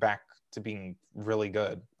getting back to being really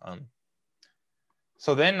good.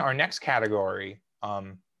 So then our next category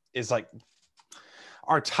is like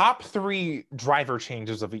our top 3 driver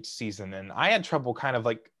changes of each season. And I had trouble kind of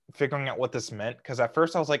like figuring out what this meant, because at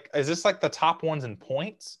first I was like, is this like the top ones in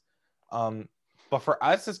points? But for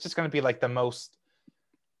us, it's just going to be like the most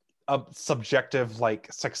subjective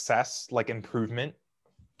like success, like improvement.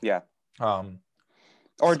 Yeah.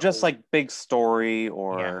 Or just like big story,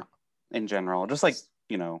 or in general, just like,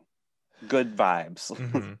 good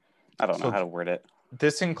vibes. I don't know how to word it.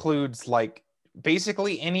 This includes like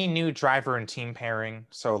basically any new driver and team pairing.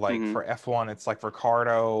 So like for F1, it's like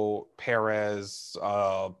Ricciardo, Perez,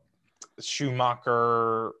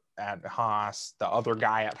 Schumacher at Haas, the other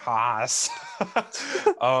guy at Haas,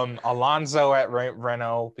 Alonso at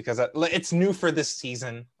Renault, because it's new for this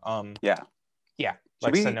season. Yeah.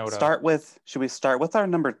 Should we start with our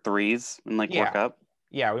number 3s and work up?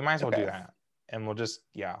 Yeah, we might as well do that. And we'll just,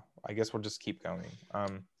 I guess we'll just keep going.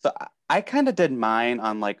 So I kind of did mine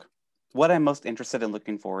on what I'm most interested in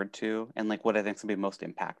looking forward to, and what I think is going to be most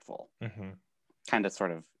impactful. Kind of sort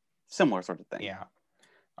of similar sort of thing. Yeah.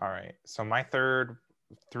 All right. So my third,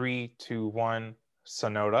 3, 2, 1,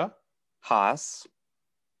 Sonoda. Haas.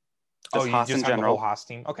 You just have the whole Haas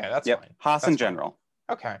team? Okay, that's fine. Haas in general.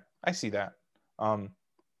 Okay, I see that.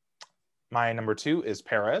 My number 2 is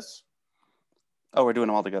Perez. Oh, we're doing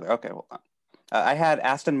them all together. Okay, well, I had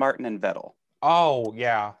Aston Martin and Vettel. Oh,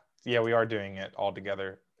 yeah. Yeah, we are doing it all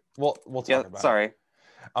together. We'll talk about it. Sorry.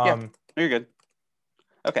 You're good.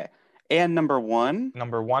 Okay. And number 1?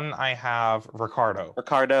 Number 1, I have Ricciardo.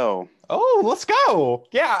 Oh, let's go.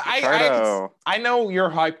 Yeah, I know you're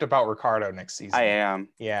hyped about Ricciardo next season. I am.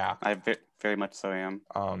 Yeah. I very much so am.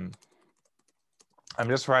 I'm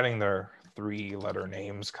just writing their 3-letter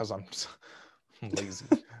names because I'm lazy.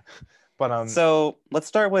 But so let's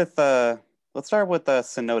start with Sonoda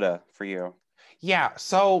for you. Yeah,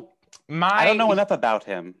 so I don't know enough about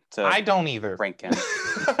him I don't either. Rank him.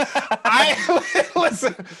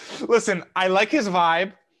 Listen, I like his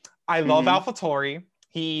vibe. I love AlphaTauri.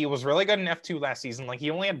 He was really good in F2 last season. Like,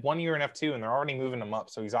 he only had 1 year in F2, and they're already moving him up,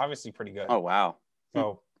 so he's obviously pretty good. Oh, wow.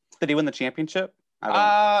 So did he win the championship?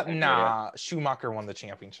 Nah. Schumacher won the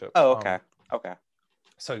championship. Oh, okay. Okay.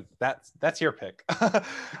 So that's your pick.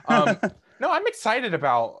 No, I'm excited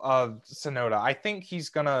about Sonoda. I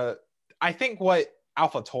think what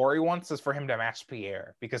AlphaTauri wants is for him to match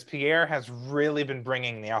Pierre, because Pierre has really been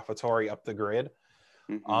bringing the AlphaTauri up the grid.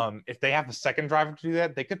 If they have a second driver to do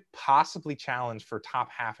that, they could possibly challenge for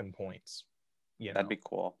top half in points. That'd be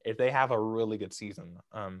cool if they have a really good season.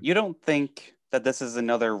 You don't think that this is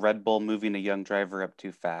another Red Bull moving a young driver up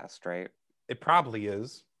too fast, right? It probably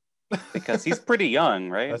is. Because he's pretty young,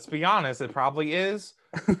 right? Let's be honest, it probably is.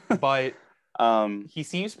 But he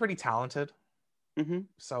seems pretty talented.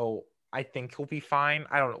 So I think he'll be fine.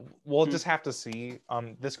 I don't know. We'll just have to see.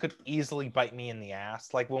 This could easily bite me in the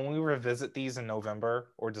ass. Like when we revisit these in November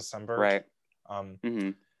or December, right?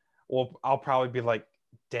 Well, I'll probably be like,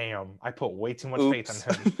 damn, I put way too much faith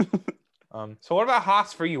in him. So what about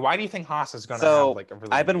Haas for you? Why do you think Haas is going to have like a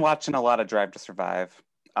really I've been watching a lot of Drive to Survive.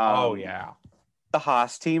 Oh yeah. The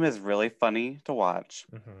Haas team is really funny to watch.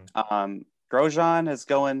 Grosjean is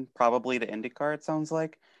going probably to IndyCar, it sounds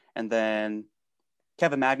like. And then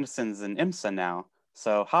Kevin Magnussen's in IMSA now.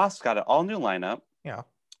 So Haas got an all-new lineup. Yeah.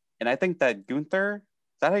 And I think that Gunther,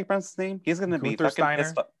 is that how you pronounce his name? He's going to be fucking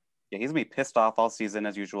pissed off. Yeah, he's going to be pissed off all season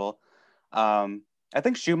as usual. I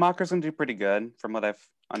think Schumacher's going to do pretty good from what I've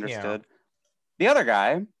understood. Yeah. The other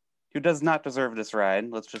guy who does not deserve this ride,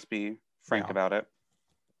 let's just be frank about it.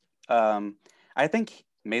 I think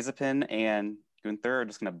Mazepin and Gunther are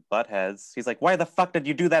just going to butt heads. He's like, why the fuck did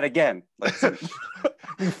you do that again? Like,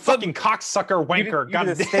 you fucking cocksucker wanker. You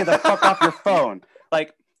need to stay the fuck off your phone.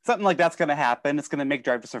 Like, something like that's going to happen. It's going to make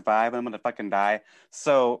Drive to Survive. I'm going to fucking die.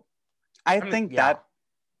 So I think that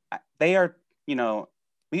they are, you know,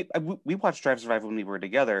 we watched Drive to Survive when we were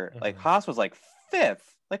together. Like, Haas was like 5th.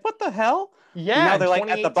 Like, what the hell? Yeah. And now they're like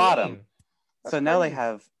at the bottom. That's so now they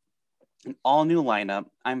have an all-new lineup.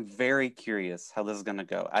 I'm very curious how this is going to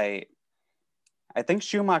go. I think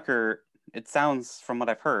Schumacher, it sounds from what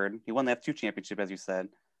I've heard, he won the F2 championship, as you said.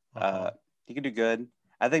 He could do good.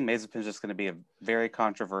 I think Mazepin's just going to be a very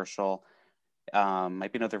controversial,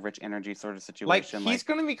 might be another Rich Energy sort of situation. He's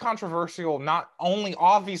going to be controversial, not only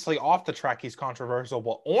obviously off the track he's controversial,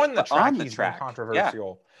 but on the track he's been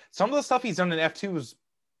controversial. Yeah. Some of the stuff he's done in F2 is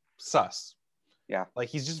sus. Yeah. Like,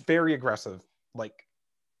 he's just very aggressive. Like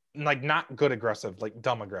not good aggressive, like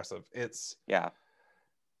dumb aggressive. It's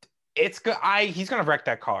good. He's gonna wreck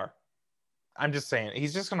that car. I'm just saying,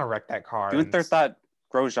 he's just gonna wreck that car. Gunther thought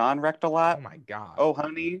Grosjean wrecked a lot. Oh my god. Oh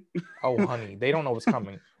honey. Oh honey. They don't know what's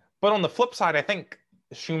coming. But on the flip side, I think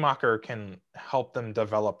Schumacher can help them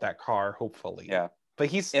develop that car, hopefully. Yeah. But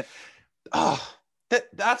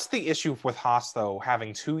that's the issue with Haas, though,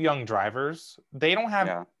 having 2 young drivers. They don't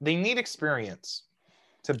have they need experience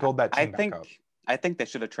to build that team back up. I think they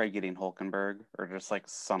should have tried getting Hülkenberg or just like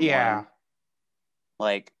someone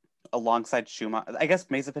like alongside Schumacher. I guess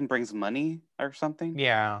Mazepin brings money or something.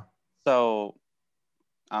 Yeah. So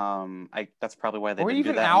that's probably why they didn't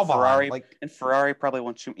do that. Albon, and Ferrari probably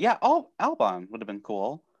won't shoot. Yeah, Albon would have been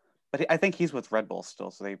cool. But I think he's with Red Bull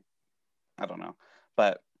still, so I don't know.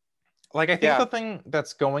 But I think the thing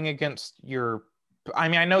that's going against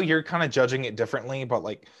I know you're kind of judging it differently, but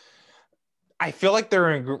I feel like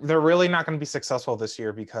they're really not going to be successful this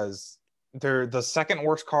year because they're the second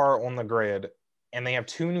worst car on the grid, and they have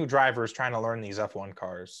 2 new drivers trying to learn these F1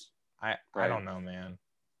 cars. I don't know, man.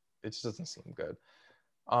 It just doesn't seem good.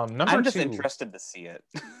 I'm just interested to see it.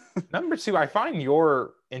 Number 2, I find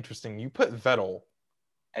you're interesting. You put Vettel.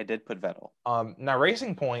 I did put Vettel. Now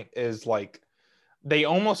Racing Point is they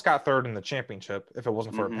almost got 3rd in the championship if it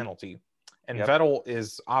wasn't for a penalty. And Vettel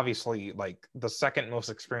is obviously the second most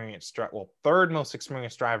experienced, 3rd most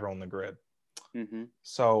experienced driver on the grid.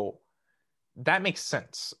 So that makes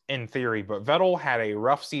sense in theory. But Vettel had a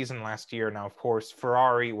rough season last year. Now, of course,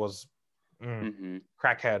 Ferrari was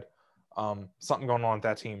crackhead. Something going on with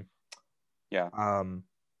that team. Yeah.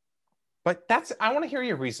 But I want to hear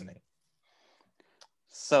your reasoning.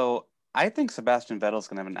 So I think Sebastian Vettel's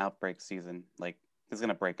going to have an outbreak season. He's going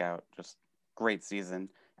to break out. Just great season.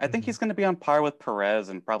 I think he's going to be on par with Perez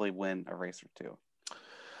and probably win a race or 2.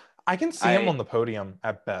 I can see him on the podium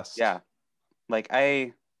at best. Yeah. He's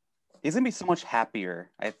going to be so much happier,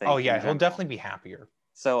 I think. Oh, yeah. He'll definitely be happier.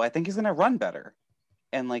 So I think he's going to run better.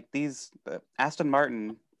 And Aston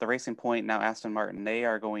Martin, the Racing Point, now Aston Martin, they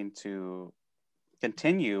are going to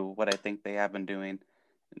continue what I think they have been doing.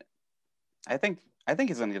 I think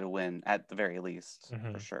he's going to get a win at the very least,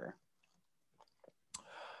 for sure.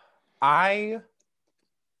 I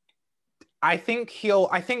think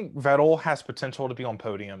Vettel has potential to be on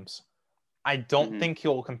podiums. I don't think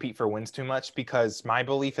he'll compete for wins too much because my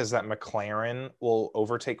belief is that McLaren will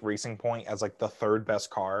overtake Racing Point as the 3rd best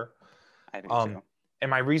car. I do too. And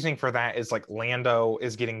my reasoning for that is Lando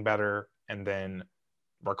is getting better, and then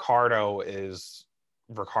Ricardo is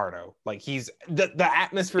Ricardo. He's the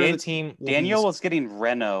atmosphere of the team. Daniel was getting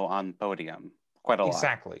Renault on podium quite a lot.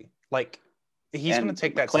 Exactly. He's going to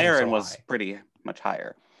take that. McLaren was pretty much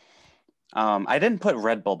higher. I didn't put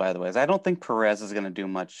Red Bull, by the way. I don't think Perez is going to do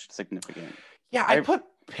much significant. Yeah, I put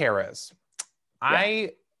Perez. Yeah.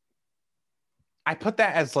 I put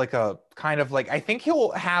that as a kind of I think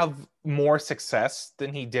he'll have more success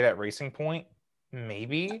than he did at Racing Point,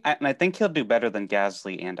 maybe. And I think he'll do better than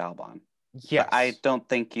Gasly and Albon. Yes. But I don't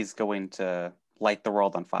think he's going to light the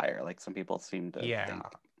world on fire like some people seem to think.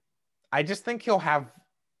 I just think he'll have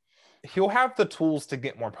the tools to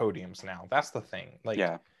get more podiums now. That's the thing. Like,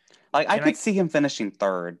 yeah, like I could see him finishing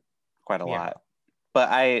third quite a lot, but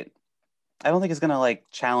I don't think he's gonna like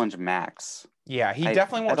challenge Max. Yeah, he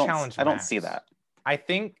definitely won't challenge Max. I don't see that. I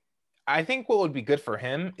think what would be good for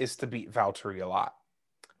him is to beat Valtteri a lot,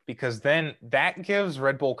 because then that gives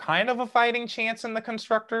Red Bull kind of a fighting chance in the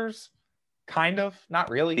constructors. Kind of, not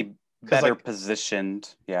really. Be better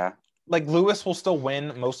positioned, yeah. Like Lewis will still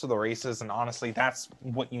win most of the races, and honestly, that's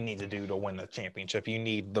what you need to do to win the championship. You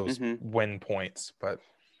need those win points, but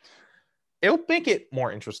it'll make it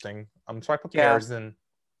more interesting. So I put Pierre's in.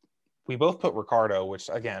 We both put Ricardo, which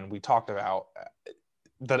again we talked about.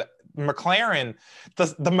 The McLaren,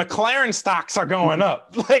 the McLaren stocks are going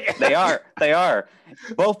up. Like they are.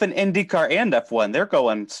 Both in IndyCar and F1, they're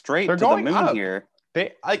going straight to the moon here.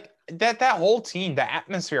 They like that whole team. The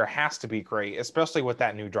atmosphere has to be great, especially with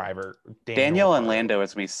that new driver, Daniel and Lando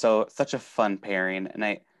is gonna be such a fun pairing, and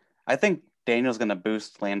I think Daniel's gonna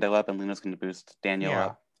boost Lando up, and Lando's gonna boost Daniel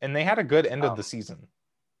up. And they had a good end of the season.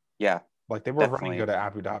 Yeah, like they were running good at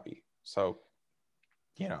Abu Dhabi. So,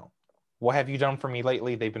 what have you done for me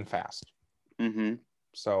lately? They've been fast.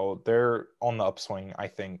 So they're on the upswing, I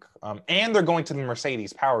think. And they're going to the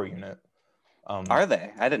Mercedes power unit. Are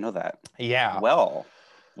they? I didn't know that. Yeah. Well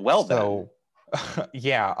then.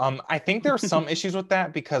 Yeah. I think there's some issues with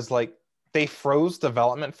that because like they froze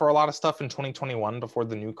development for a lot of stuff in 2021 before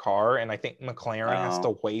the new car, and I think McLaren has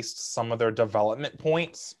to waste some of their development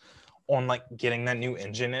points on like getting that new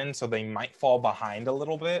engine in, so they might fall behind a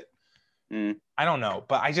little bit. I don't know,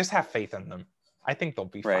 but I just have faith in them. I think they'll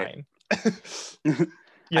be fine.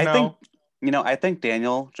 I think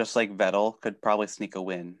Daniel, just like Vettel, could probably sneak a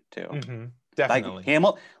win too. Definitely.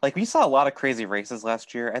 Like we saw a lot of crazy races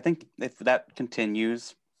last year. I think if that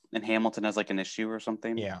continues and Hamilton has like an issue or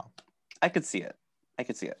something, I could see it.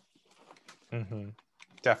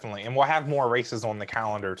 Definitely. And we'll have more races on the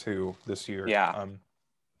calendar too this year. Yeah.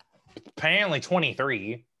 Apparently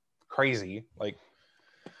 23. Crazy. Like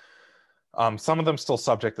some of them still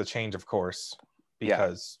subject to change, of course,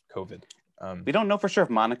 because COVID. We don't know for sure if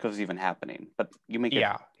Monaco's even happening, but you make it.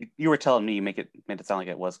 You were telling me made it sound like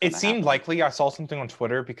it was. It seemed likely. I saw something on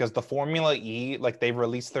Twitter because the Formula E, like they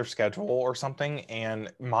released their schedule or something,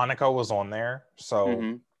 and Monaco was on there.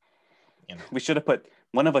 So, we should have put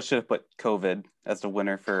one of us should have put COVID as the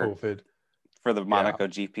winner for the Monaco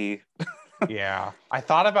GP. Yeah, I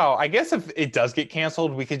thought about. I guess if it does get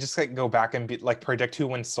canceled, we could just like go back and predict who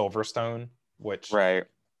wins Silverstone, which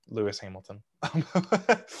Lewis Hamilton.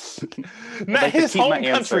 Not his home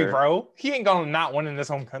country, bro. He ain't gonna not win in his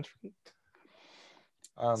home country.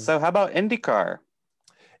 So how about IndyCar?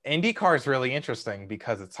 IndyCar is really interesting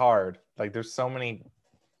because it's hard. Like there's so many.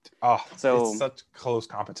 It's such close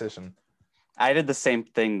competition. I did the same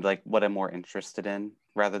thing. Like what I'm more interested in,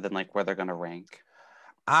 rather than like where they're gonna rank.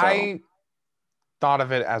 I thought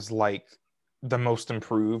of it as like the most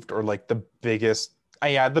improved or like the biggest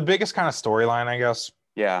the biggest kind of storyline, I guess.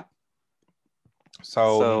 Yeah.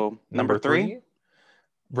 So number 3,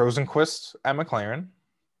 Rosenquist at McLaren.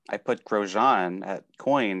 I put Grosjean at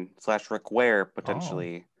Coin/Rick Ware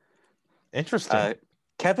potentially. Interesting.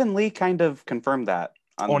 Kevin Lee kind of confirmed that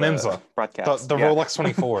on IMSA broadcast. The Rolex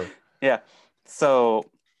 24. Yeah. So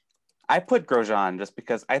I put Grosjean just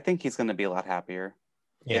because I think he's going to be a lot happier.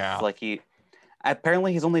 Yeah. If, like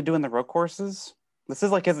apparently he's only doing the road courses. This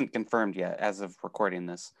is like isn't confirmed yet as of recording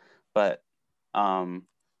this, but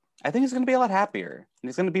I think he's going to be a lot happier. And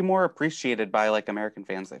he's going to be more appreciated by like American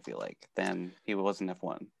fans, I feel like, than he was in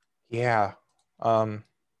F1. Yeah.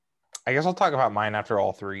 I guess I'll talk about mine after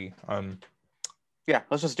all 3. Yeah,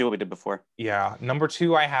 let's just do what we did before. Yeah. Number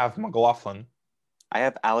 2, I have McLaughlin. I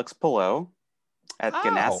have Alex Palou at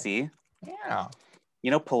Ganassi. Yeah.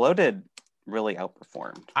 Palou did really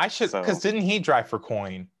outperformed. Because didn't he drive for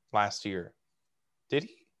Coin last year? Did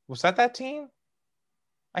he? Was that team?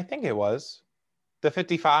 I think it was. The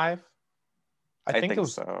 55? I think it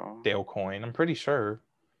was so. Dale Coyne. I'm pretty sure.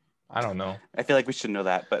 I don't know. I feel like we should know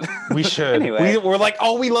that, but we should. Anyway, we're like,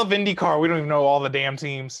 we love IndyCar. We don't even know all the damn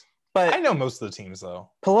teams. But I know most of the teams though.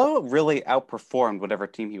 Palou really outperformed whatever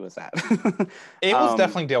team he was at. It was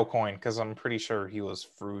definitely Dale Coyne because I'm pretty sure he was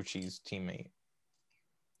Ferrucci's teammate.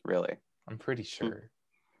 Really? I'm pretty sure.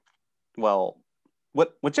 Well,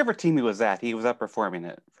 whichever team he was at, he was outperforming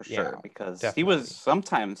it for sure because he was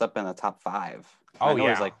sometimes up in the top 5. Oh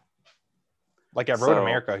yeah, like at Road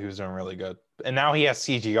America, he was doing really good, and now he has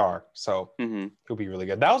CGR, so he'll be really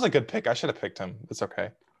good. That was a good pick. I should have picked him. It's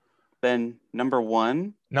okay. Then number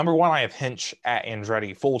 1, I have Hinch at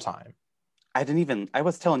Andretti full time. I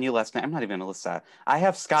was telling you last night, I'm not even going to list that. I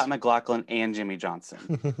have Scott McLaughlin and Jimmy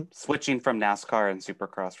Johnson switching from NASCAR and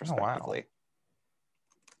Supercross, respectively. Oh, wow.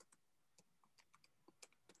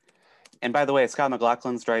 And by the way, Scott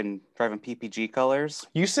McLaughlin's driving PPG colors.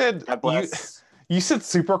 You said you said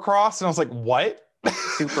Supercross, and I was like, what?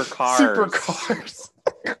 Supercars. Supercars.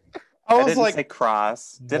 I didn't say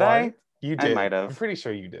cross. Did what? I? You did. I might have. I'm pretty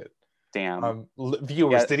sure you did. Damn.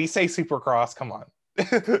 Viewers, did he say Supercross? Come on.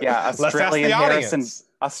 Yeah,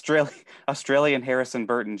 Australian Harrison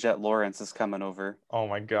Burton, Jet Lawrence is coming over. Oh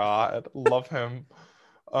my God, love him.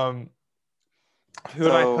 Who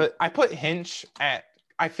did I put? I put Hinch at.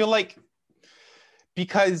 I feel like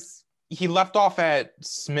because he left off at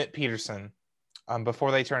Schmidt Peterson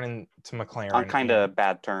before they turned into McLaren on kind of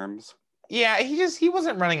bad terms. Yeah, he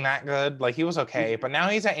wasn't running that good. Like he was okay, but now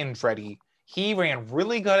he's at Andretti. He ran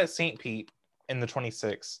really good at St. Pete in the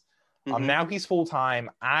 26. Now he's full time.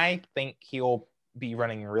 I think he'll be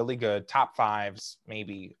running really good, top fives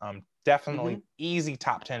maybe. Definitely easy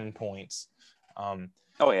top 10 points.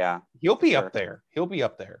 Oh yeah, he'll be up there. He'll be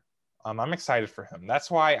up there. I'm excited for him. That's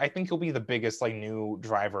why I think he'll be the biggest like new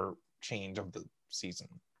driver change of the season.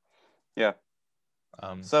 Yeah.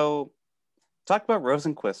 So talk about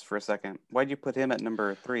Rosenqvist for a second. Why'd you put him at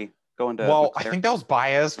number 3? Going to Well, I think that was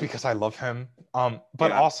biased because I love him.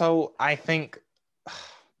 But also I think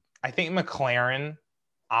McLaren,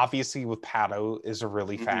 obviously with Pato, is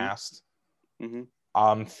really fast.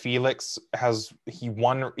 Felix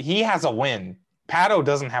he has a win. Pato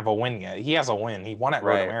doesn't have a win yet. He has a win. He won at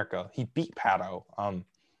Road America. He beat Pato.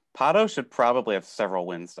 Pato should probably have several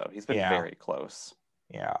wins though. He's been very close.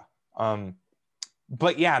 Yeah.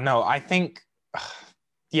 But yeah, no, I think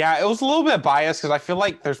it was a little bit biased because I feel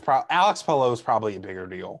like there's Alex Palou is probably a bigger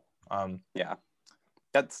deal. Yeah.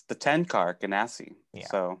 That's the 10 car, Ganassi. Yeah.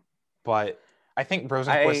 So, but I think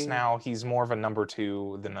Rosenqvist now he's more of a number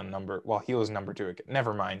 2 than a number. Well, he was number 2 again.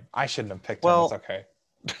 Never mind. I shouldn't have picked him. It's okay.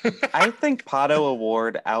 I think Pato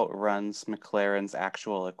Award outruns McLaren's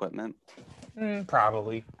actual equipment.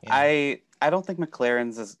 Probably. Yeah. I don't think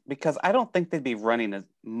McLaren's is because I don't think they'd be running as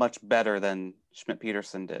much better than Schmidt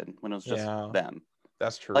Peterson did when it was just them.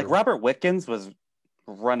 That's true. Like Robert Wickens was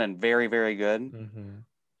running very, very good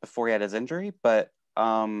before he had his injury, but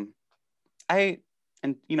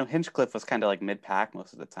Hinchcliffe was kind of like mid-pack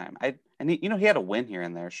most of the time. He had a win here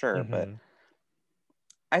and there, sure, but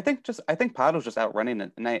I think Pato's just outrunning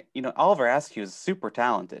it, and Oliver Askew is super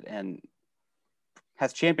talented and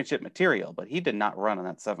has championship material, but he did not run on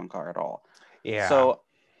that 7 car at all. Yeah. So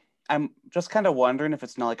I'm just kind of wondering if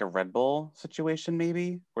it's not like a Red Bull situation,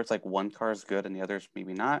 maybe, where it's like one car is good and the other's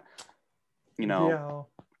maybe not.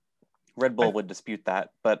 Red Bull would dispute that,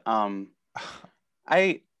 but I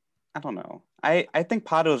don't know. I think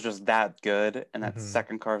Pato is just that good, and that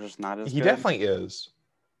second car is just not as good. He definitely is.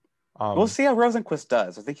 We'll see how Rosenqvist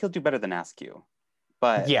does. I think he'll do better than Askew.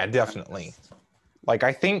 But yeah, definitely. Like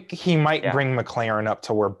I think he might bring McLaren up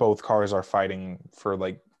to where both cars are fighting for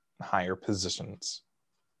like higher positions.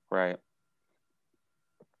 Right.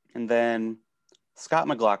 And then Scott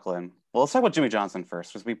McLaughlin. Well, let's talk about Jimmy Johnson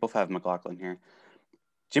first, because we both have McLaughlin here.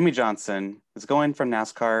 Jimmy Johnson is going from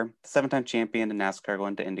NASCAR, 7-time champion in NASCAR,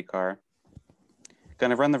 going to IndyCar. Going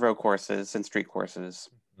to run the road courses and street courses.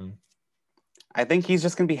 I think he's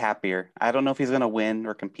just going to be happier. I don't know if he's going to win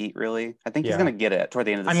or compete, really. I think he's going to get it toward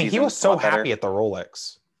the end of the season. He was so happy at the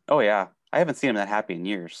Rolex. Oh, yeah. I haven't seen him that happy in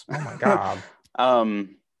years. Oh, my God.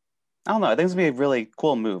 I don't know. I think it's going to be a really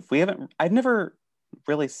cool move. I've never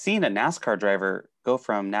really seen a NASCAR driver go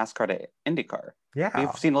from NASCAR to IndyCar. Yeah.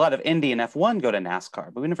 We've seen a lot of Indy and F1 go to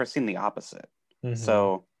NASCAR, but we've never seen the opposite.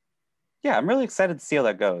 So, yeah, I'm really excited to see how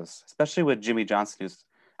that goes, especially with Jimmy Johnson, who's,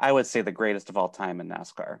 I would say, the greatest of all time in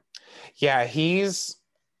NASCAR. Yeah,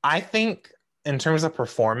 I think in terms of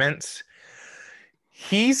performance,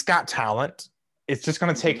 he's got talent. It's just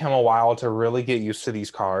going to take him a while to really get used to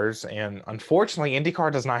these cars. And unfortunately,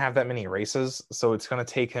 IndyCar does not have that many races. So it's going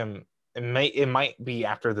to take him, it might be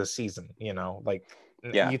after the season, like.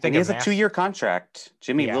 Yeah, you think he has a 2-year contract.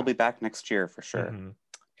 Jimmy will be back next year for sure.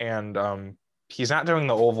 And he's not doing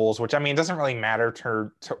the ovals, which, it doesn't really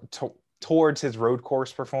matter towards his road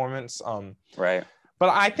course performance. Right. But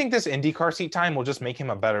I think this IndyCar seat time will just make him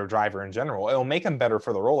a better driver in general. It'll make him better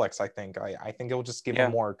for the Rolex, I think. I think it will just give him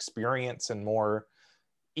more experience and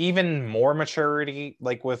even more maturity,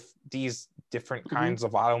 like with these different kinds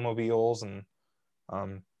of automobiles. And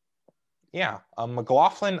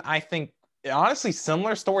McLaughlin, I think, honestly,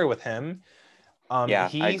 similar story with him. I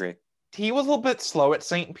agree. He was a little bit slow at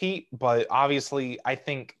St. Pete, but obviously I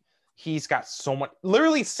think He's got so much,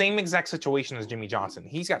 literally same exact situation as Jimmy Johnson.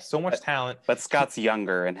 He's got so much talent. But Scott's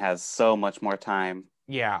younger and has so much more time.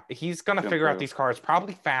 Yeah, he's gonna figure out these cars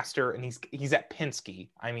probably faster, and he's at Penske.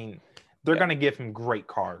 I mean, they're gonna give him great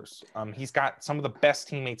cars. He's got some of the best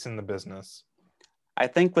teammates in the business. I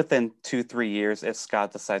think within 2-3 years, if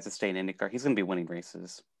Scott decides to stay in IndyCar, he's gonna be winning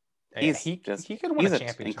races. He could win a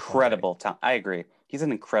championship. An incredible talent. I agree. He's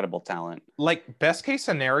an incredible talent. Like best case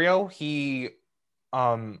scenario, he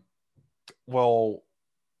will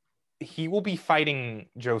be fighting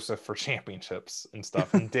Joseph for championships and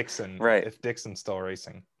stuff, and Dixon, right? If Dixon's still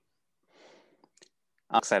racing.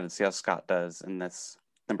 I'm excited to see how Scott does in this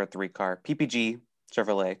number 3 car, PPG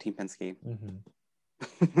Chevrolet Team Penske.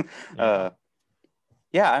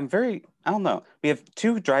 Yeah, I don't know. We have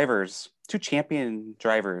 2 champion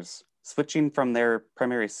drivers switching from their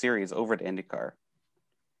primary series over to IndyCar.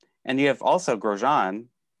 And you have also Grosjean.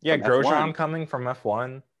 Yeah, Grosjean coming from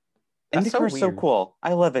F1. IndyCar is so cool.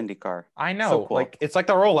 I love IndyCar. I know. So cool. Like it's like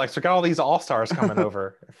the Rolex. We got all these all-stars coming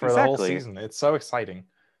over for the whole season. It's so exciting.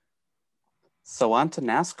 So on to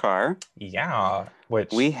NASCAR. Yeah,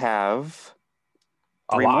 which we have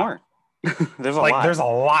 3 more. There's a lot. There's a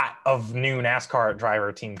lot of new NASCAR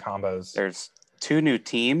driver team combos. There's 2 new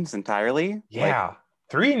teams entirely. Yeah,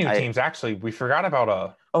 3 new teams actually. We forgot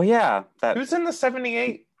about Oh yeah, who's in the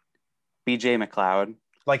 78? BJ McLeod.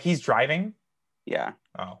 Like he's driving. Yeah.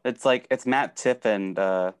 Oh. It's Matt Tiff and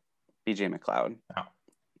BJ McLeod.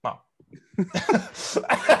 Oh.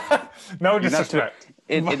 No disrespect.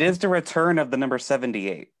 It is the return of the number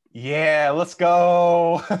 78. Yeah, let's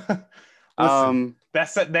go. Listen,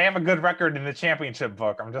 that's it. They have a good record in the championship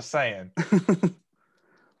book. I'm just saying.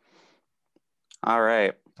 All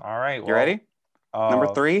right. Well, you ready?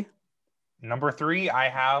 Number 3? Number 3, I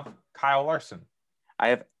have Kyle Larson. I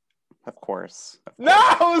have, of course. No,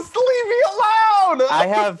 leave me alone. I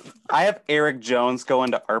have Eric Jones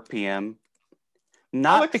going to RPM.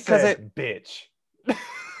 Not Alex because said, bitch.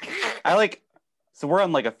 So we're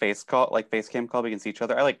on like a face cam call. We can see each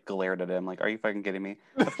other. I glared at him. Like, are you fucking kidding me?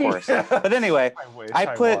 Of course. But anyway, I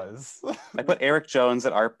put Eric Jones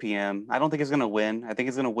at RPM. I don't think he's gonna win. I think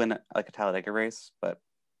he's gonna win like a Talladega race, but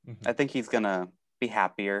I think he's gonna be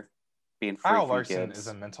happier being free Kyle from Larson kids. is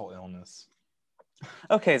a mental illness.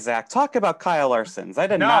 Okay, Zach, talk about Kyle Larson's. I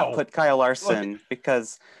did not put Kyle Larson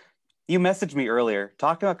because you messaged me earlier.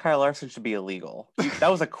 Talking about Kyle Larson should be illegal.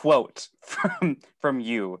 That was a quote from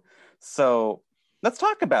you. So let's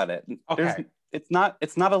talk about it. Okay. It's not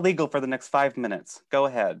illegal for the next 5 minutes. Go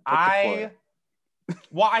ahead. I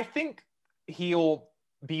think he'll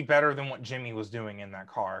be better than what Jimmy was doing in that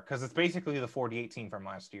car because it's basically the 48 team from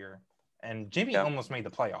last year, and Jimmy almost made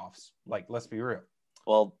the playoffs. Like, let's be real.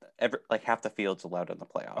 Well, half the field's allowed in the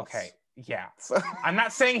playoffs. Okay, yeah. So. I'm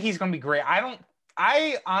not saying he's going to be great.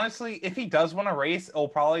 I honestly, if he does win a race, it'll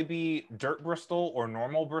probably be dirt Bristol or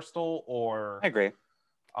normal Bristol or. I agree.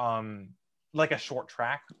 Like a short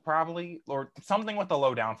track probably, or something with a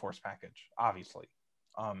low downforce package. Obviously,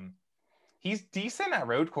 he's decent at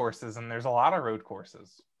road courses, and there's a lot of road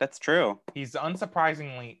courses. That's true. He's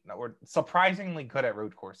surprisingly good at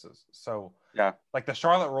road courses. So yeah, like the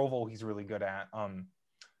Charlotte Roval, he's really good at.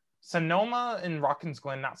 Sonoma and Watkins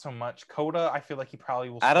Glen, not so much. Coda, I feel like he probably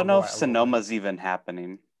will. I don't know if Sonoma's even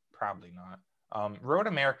happening. Probably not. Road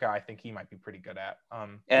America, I think he might be pretty good at.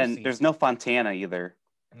 And there's no Fontana either.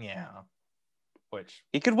 Yeah. Which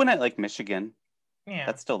he could win at like Michigan. Yeah,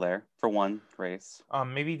 that's still there for one race.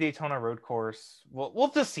 Maybe Daytona road course.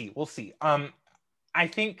 We'll just see. We'll see. I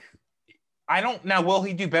think now. Will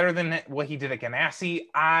he do better than what he did at Ganassi?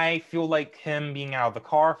 I feel like him being out of the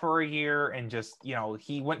car for a year and just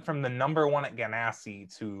he went from the number 1 at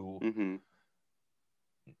Ganassi to.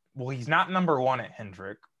 Well, he's not number 1 at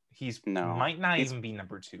Hendrick. Might not even be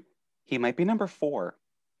number 2. He might be number 4.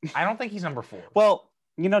 I don't think he's number 4. Well.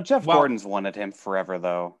 Jeff Gordon's wanted him forever,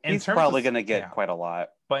 though. He's probably going to get quite a lot.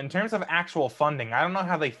 But in terms of actual funding, I don't know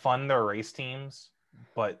how they fund their race teams,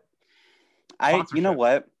 but you know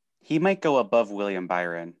what? He might go above William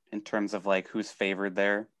Byron in terms of like who's favored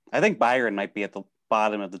there. I think Byron might be at the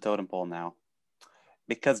bottom of the totem pole now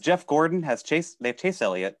because Jeff Gordon has Chase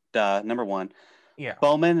Elliott, number 1. Yeah.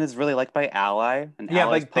 Bowman is really liked by Ally, and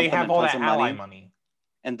they have all that Ally money.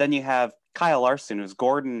 And then you have Kyle Larson, who's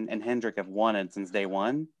Gordon and Hendrick have wanted since day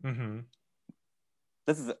one. Mm-hmm.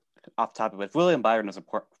 This is off topic, but if William Byron doesn't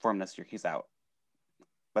perform this year, he's out.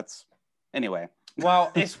 Anyway.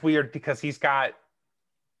 Well, it's weird because he's got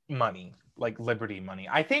money, like Liberty money.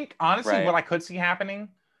 I think, honestly, what I could see happening,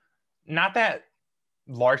 not that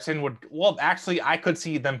Larson would. Well, actually, I could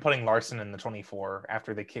see them putting Larson in the 24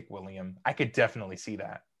 after they kick William. I could definitely see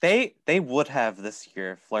that. They would have this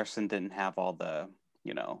year if Larson didn't have all the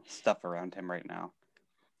stuff around him right now.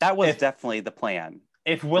 That was definitely the plan.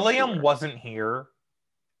 If William wasn't here,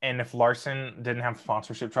 and if Larson didn't have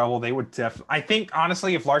sponsorship trouble, they would I think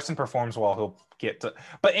honestly, if Larson performs well, he'll get to.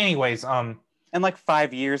 But anyways, in like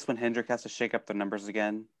 5 years when Hendrick has to shake up the numbers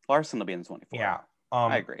again, Larson will be in the 24. Yeah.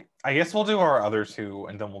 I agree. I guess we'll do our other two,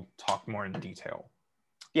 and then we'll talk more in detail.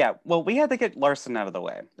 Yeah, well, we had to get Larson out of the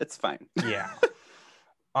way. It's fine. Yeah.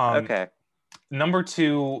 Okay. Number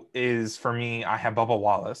 2 is, for me, I have Bubba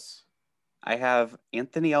Wallace. I have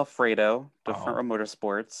Anthony Alfredo, Front Row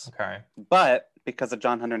Motorsports. Okay. But because of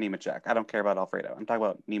John Hunter Nemechek, I don't care about Alfredo. I'm talking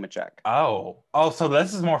about Nemechek. Oh, so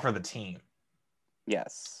this is more for the team.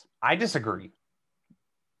 Yes. I disagree.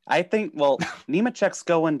 I think, Nemechek's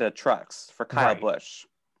going to trucks for Kyle Busch.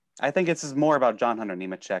 I think this is more about John Hunter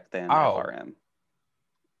Nemechek than FRM.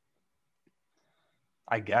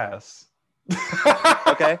 I guess.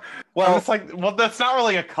 Okay. Well, it's like, that's not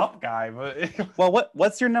really a Cup guy, but.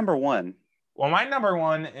 What's your number 1? Well, my number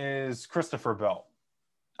 1 is Christopher Bell.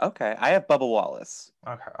 Okay, I have Bubba Wallace.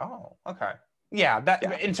 Okay. Oh, okay. Yeah,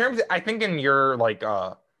 in terms of, I think in your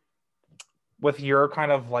with your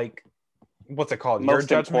kind of what's it called? Most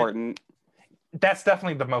your judgment, important. That's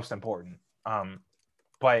definitely the most important.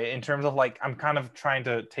 But in terms of I'm kind of trying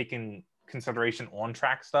to take in consideration on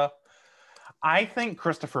track stuff. I think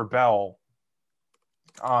Christopher Bell,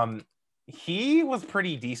 he was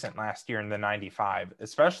pretty decent last year in the 95,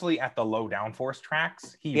 especially at the low downforce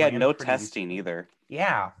tracks. He had no testing either.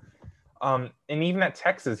 Yeah. And even at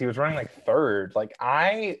Texas, he was running 3rd.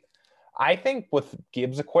 I think with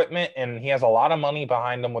Gibbs equipment, and he has a lot of money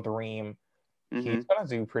behind him with Ream, he's gonna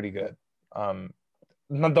do pretty good. The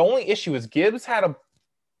only issue is Gibbs had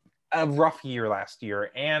a rough year last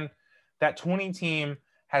year, and that 20 team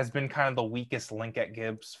has been kind of the weakest link at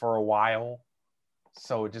Gibbs for a while.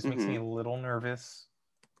 So it just makes me a little nervous.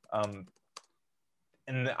 And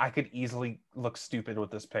I could easily look stupid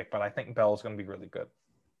with this pick, but I think Bell is going to be really good.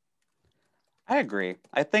 I agree.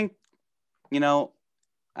 I think,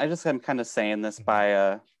 I'm kind of saying this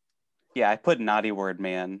by, I put Naughty Word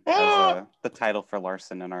Man as the title for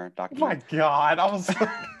Larson in our document. Oh my God. I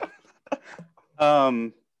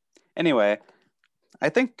was... Anyway, I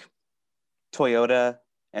think Toyota,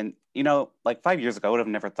 and 5 years ago, I would have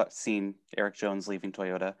never seen Eric Jones leaving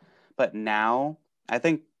Toyota. But now, I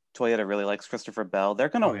think Toyota really likes Christopher Bell. They're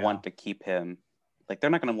going to want to keep him. They're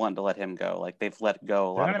not going to want to let him go. They've let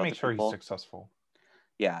go a lot of other people. They're going to make sure he's successful.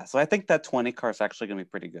 Yeah, so I think that 20 car is actually going to be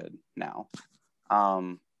pretty good now.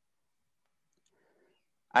 I'm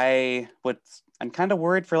kind of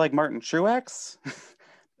worried for Martin Truex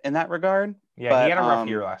in that regard. Yeah, but, he had a rough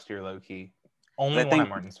year last year, low key. Only one at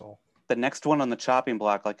Martinsville. The next one on the chopping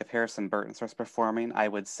block, if Harrison Burton starts performing, I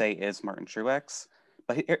would say is Martin Truex.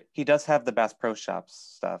 But he does have the Bass Pro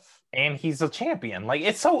Shops stuff. And he's a champion.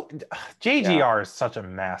 It's so... JGR is such a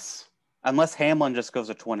mess. Unless Hamlin just goes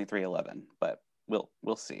to 23-11. But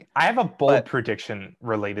we'll see. I have a bold prediction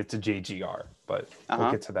related to JGR. But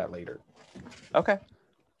we'll get to that later. Okay.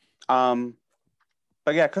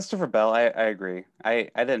 But yeah, Christopher Bell, I agree. I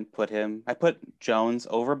didn't put him. I put Jones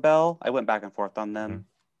over Bell. I went back and forth on them. Mm-hmm.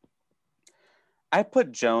 I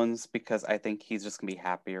put Jones because I think he's just going to be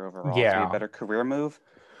happier overall. Yeah. To be a better career move.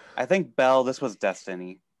 I think Bell, this was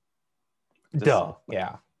destiny. Yeah.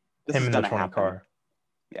 This him is in the 20 car.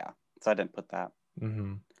 Yeah. So I didn't put that.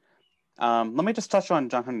 Mm-hmm. Let me just touch on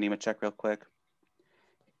John Hunter Nemechek real quick.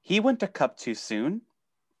 He went to Cup too soon,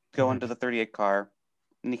 going to the 38 car,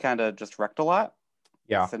 and he kind of just wrecked a lot.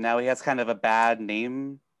 Yeah. So now he has kind of a bad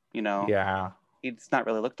name, Yeah. He's not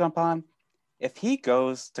really looked upon. If he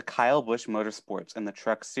goes to Kyle Busch Motorsports in the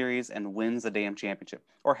Truck Series and wins the damn championship,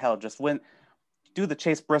 or hell, just do the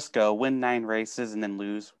Chase Briscoe, win 9 races and then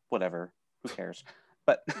lose, whatever. Who cares?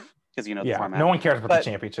 But because the format. No one cares about the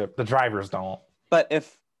championship. The drivers don't. But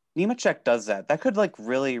if Nemechek does that could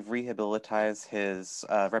really rehabilitate his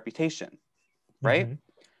reputation, right? Mm-hmm.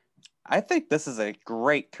 I think this is a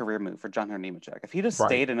great career move for John Hunter Nemechek. If he just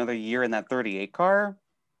stayed another year in that 38 car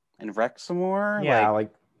and wrecked some more,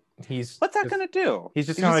 what's that going to do? He's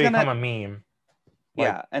just going to become a meme.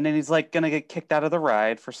 Yeah, and then he's going to get kicked out of the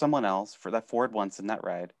ride for someone else for that Ford wants in that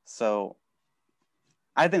ride. So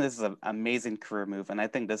I think this is an amazing career move, and I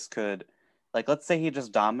think this could, let's say he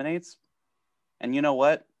just dominates, and you know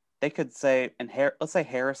what? They could say, let's say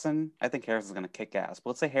Harrison, I think Harrison's going to kick ass,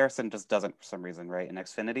 but let's say Harrison just doesn't for some reason, right, in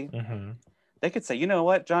Xfinity. Mm-hmm. They could say, you know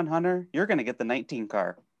what, John Hunter, you're going to get the 19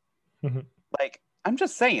 car. Mm-hmm. I'm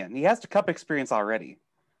just saying, he has the Cup experience already.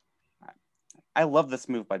 I love this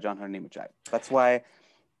move by John Hunter Nemechek. That's why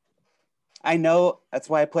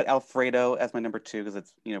I put Alfredo as my number 2 because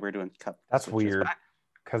it's we're doing cup. That's switches, weird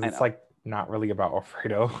because it's like not really about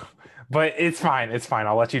Alfredo, but it's fine. It's fine.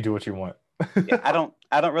 I'll let you do what you want. Yeah, I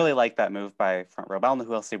don't really like that move by front row. But I don't know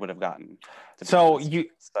who else he would have gotten.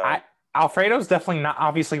 Alfredo's definitely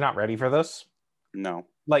obviously not ready for this. No.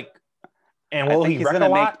 Like, and will he wreck a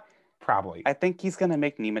lot? Probably. I think he's gonna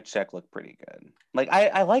make Nemechek look pretty good. Like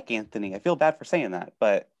I like Anthony. I feel bad for saying that,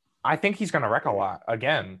 but I think he's gonna wreck a lot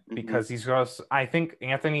again because he's just. I think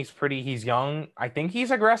Anthony's pretty. He's young. I think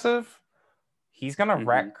he's aggressive. He's gonna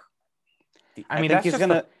wreck. I mean,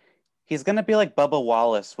 he's gonna be like Bubba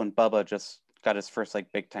Wallace when Bubba just got his first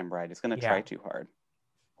like big time ride. He's gonna try too hard.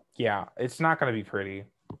 Yeah, it's not gonna be pretty.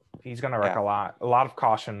 He's gonna wreck a lot of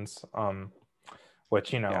cautions.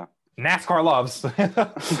 Which NASCAR loves.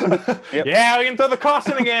 Yeah, we can throw the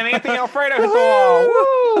caution again. Anthony Alfredo hit the wall.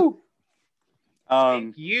 Woo!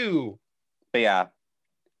 Thank you. But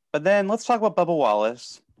then let's talk about Bubba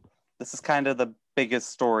Wallace. This is kind of the biggest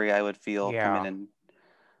story I would feel coming in.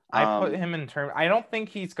 I put him in terms. I don't think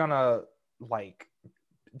he's gonna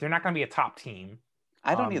they're not gonna be a top team.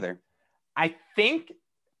 I don't either. I think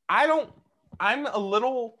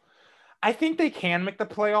they can make the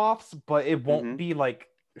playoffs, but it won't be like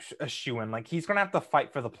a shoo-in. Like he's gonna have to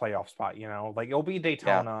fight for the playoff spot. Like it'll be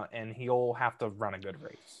Daytona, and he'll have to run a good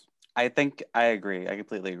race. I agree. I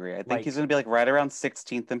completely agree. I think he's gonna be like right around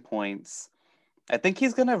 16th in points. I think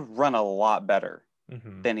he's gonna run a lot better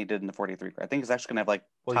than he did in the 43. I think he's actually gonna have like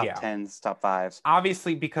top 10s, top 5s.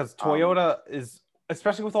 Obviously, because Toyota is,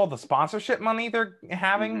 especially with all the sponsorship money they're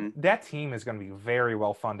having, that team is going to be very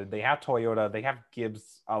well funded. They have Toyota, they have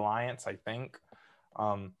Gibbs Alliance, I think.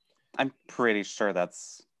 I'm pretty sure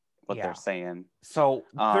that's what they're saying. So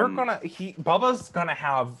Bubba's gonna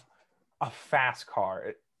have a fast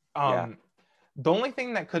car. The only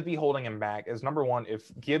thing that could be holding him back is number one, if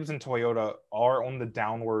Gibbs and Toyota are on the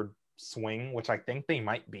downward swing, which I think they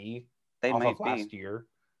might be. They might be last year.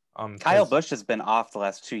 Kyle Busch has been off the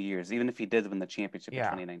last 2 years, even if he did win the championship in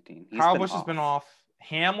 2019. Kyle Busch has been off.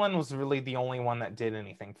 Hamlin was really the only one that did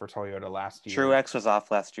anything for Toyota last year. Truex was off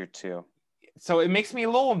last year too. So it makes me a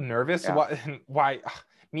little nervous. Why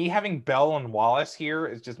me having Bell and Wallace here,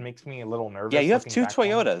 it just makes me a little nervous. Yeah, you have 2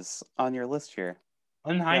 Toyotas on your list here.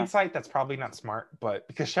 In hindsight, that's probably not smart, but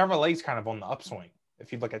because Chevrolet's kind of on the upswing.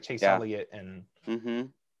 If you look at Chase Elliott and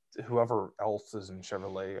whoever else is in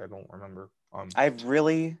Chevrolet, I don't remember. I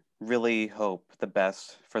really, really hope the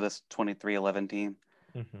best for this 23-11 team.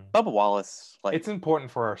 Bubba Wallace, it's important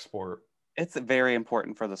for our sport. It's very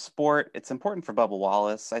important for the sport. It's important for Bubba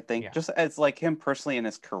Wallace, I think, just as like him personally in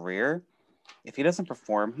his career. If he doesn't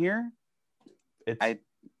perform here, it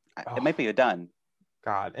might be done.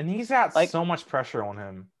 God, and he's got so much pressure on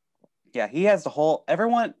him. Yeah, he has the whole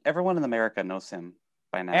everyone in America knows him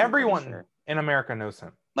by now. Everyone in America knows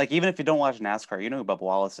him. Like even if you don't watch NASCAR, you know who Bubba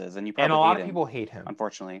Wallace is, and you probably a lot of people hate him.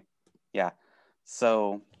 Unfortunately, yeah.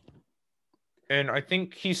 So, and I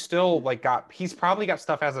think he's still he's probably got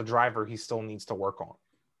stuff as a driver he still needs to work on.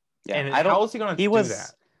 Yeah, and how is he going to do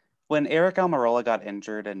that? When Eric Almirola got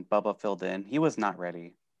injured and Bubba filled in, he was not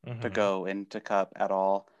ready to go into Cup at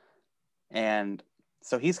all, and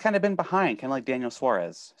so he's kind of been behind, kind of like Daniel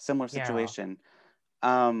Suarez, similar situation.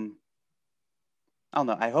 I don't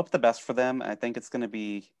know. I hope the best for them. I think it's going to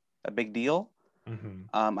be a big deal.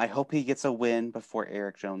 I hope he gets a win before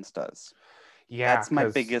Eric Jones does. Yeah, that's my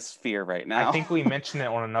biggest fear right now. I think we mentioned it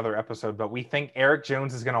on another episode, but we think Eric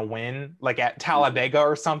Jones is going to win, like at Talladega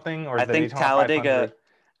or something, or I think Talladega. 500.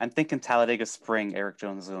 I'm thinking Talladega Spring, Eric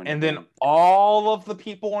Jones zone. And then all of the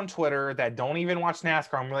people on Twitter that don't even watch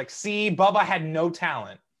NASCAR, I'm like, see, Bubba had no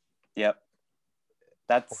talent. Yep.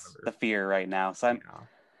 That's the fear right now. So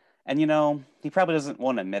and he probably doesn't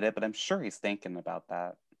want to admit it, but I'm sure he's thinking about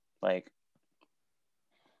that. Like,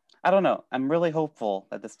 I don't know. I'm really hopeful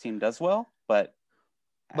that this team does well, but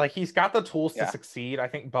he's got the tools to succeed. I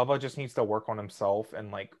think Bubba just needs to work on himself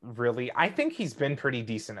and really, I think he's been pretty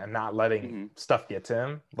decent at not letting stuff get to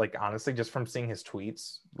him. Honestly, just from seeing his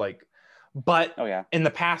tweets, but in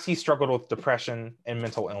the past he struggled with depression and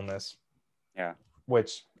mental illness. Yeah.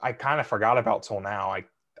 Which I kind of forgot about till now.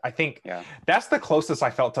 I think that's the closest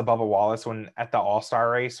I felt to Bubba Wallace when at the All-Star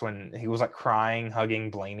race, when he was crying, hugging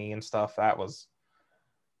Blaney and stuff. That was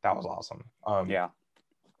awesome.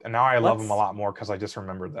 And now I love him a lot more because I just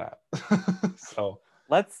remembered that. So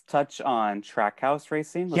let's touch on Trackhouse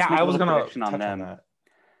Racing. I was gonna touch on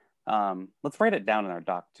that. Let's write it down in our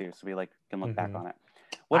doc too, so we can look back on it.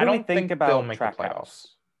 What do we think about Trackhouse?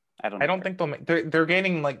 I don't think they'll make. They're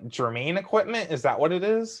getting Germain equipment. Is that what it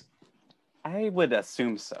is? I would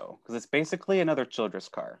assume so, because it's basically another Childress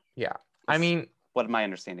car. Yeah. I mean, what my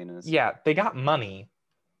understanding is. Yeah, they got money.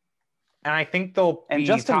 And I think they'll and be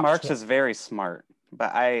Justin Marks is very smart,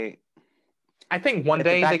 but I think one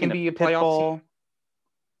day they can be a playoff team.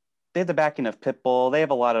 They have the backing of Pitbull. They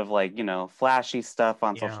have a lot of flashy stuff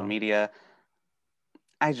on social media.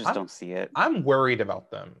 I just don't see it. I'm worried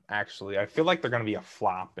about them, actually. I feel like they're going to be a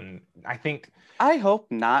flop, and I hope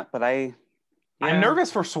not, but I'm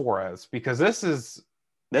nervous for Suarez because this is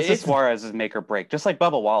Suarez's make or break, just like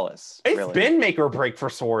Bubba Wallace. It's been make or break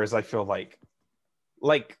for Suarez, I feel like.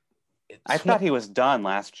 I thought he was done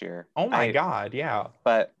last year. Oh my God, yeah.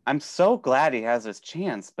 But I'm so glad he has his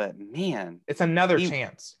chance, but man. It's another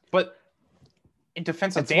chance. But in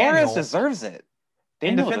defense of Daniel... Suarez deserves it.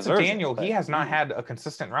 In defense of Daniel, he has not had a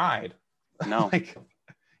consistent ride. No.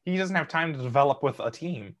 He doesn't have time to develop with a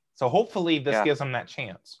team. So hopefully this gives him that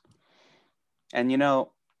chance. And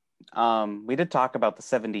we did talk about the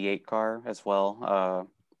 78 car as well.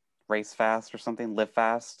 Race Fast or something, Live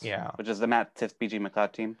Fast. Yeah. Which is the Matt Tiff BG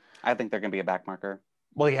McLeod team. I think they're going to be a back marker.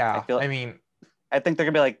 Well, yeah. I think they're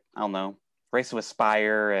going to be like, I don't know, Race with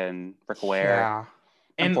Spire and Rick Ware. Yeah.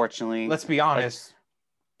 Unfortunately. Let's be honest.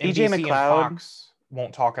 BJ McLeod. Fox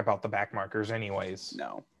won't talk about the back markers anyways.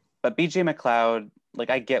 No. But BJ McLeod,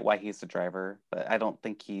 I get why he's the driver, but I don't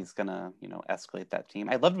think he's going to, escalate that team.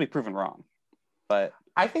 I'd love to be proven wrong. But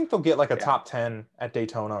I think they'll get a top 10 at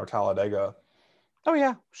Daytona or Talladega. Oh,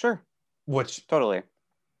 yeah, sure. Which totally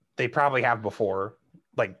they probably have before.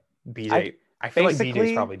 BJ. I feel like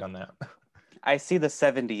BJ's probably done that. I see the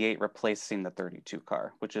 78 replacing the 32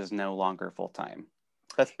 car, which is no longer full time.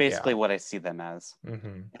 That's basically what I see them as.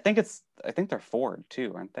 Mm-hmm. I think they're Ford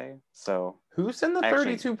too, aren't they? So who's in the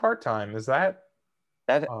 32 part time? Is that?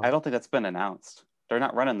 I don't think that's been announced. They're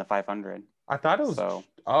not running the 500. I thought it was. So.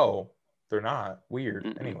 Oh, they're not. Weird.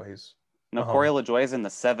 Mm-mm. Anyways. No, Corey LaJoie's in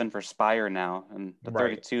the 7 for Spire now, and the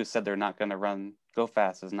 32 said they're not going to run. Go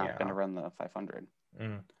Fast is not going to run the 500.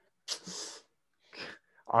 Mm.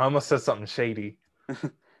 I almost said something shady.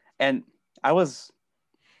 And I was,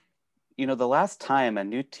 the last time a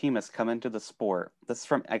new team has come into the sport,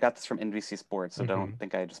 I got this from NBC Sports, so don't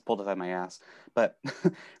think I just pulled it out of my ass. But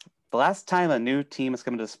the last time a new team has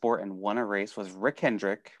come into the sport and won a race was Rick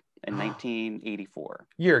Hendrick in 1984.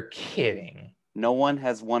 You're kidding. No one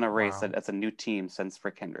has won a race that's a new team since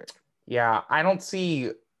Rick Hendrick. Yeah, I don't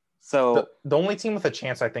see. So the only team with a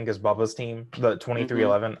chance, I think, is Bubba's team, the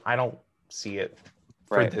 2311. I don't see it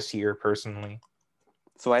for this year, personally.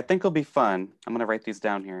 So I think it'll be fun. I'm going to write these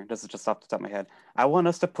down here. This is just off the top of my head. I want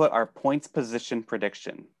us to put our points position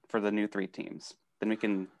prediction for the new 3 teams. Then we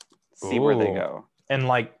can see where they go. And,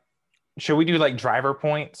 should we do, driver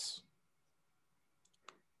points?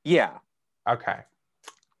 Yeah. Okay.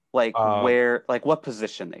 What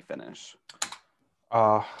position they finish.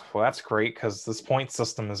 Well, that's great because this point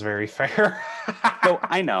system is very fair. So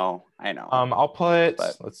I know. I'll put.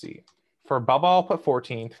 Let's see. For Bubba, I'll put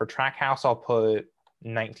 14th. For Trackhouse, I'll put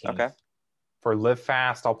 19th. Okay. For Live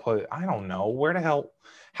Fast, I'll put. I don't know where the hell.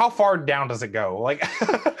 How far down does it go? I'm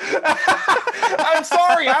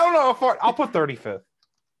sorry, I don't know how far. I'll put 35th.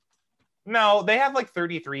 No, they have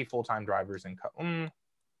 33 full-time drivers in.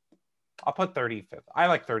 I'll put 35th. I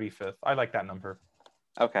like 35th. I like that number.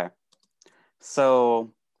 Okay.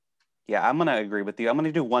 So, yeah, I'm going to agree with you. I'm going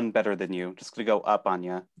to do one better than you. Just going to go up on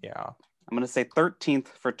you. Yeah. I'm going to say 13th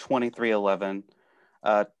for 2311.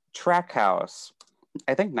 Trackhouse.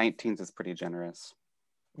 I think 19th is pretty generous.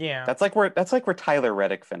 Yeah. That's like where Tyler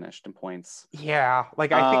Reddick finished in points. Yeah.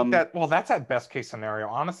 I think that's at best case scenario.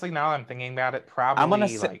 Honestly, now that I'm thinking about it, probably I'm going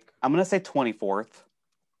to say 24th for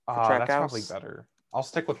Trackhouse. That's probably better. I'll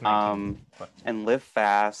stick with 19. And Live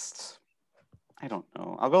Fast. I don't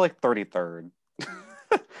know. I'll go 33rd.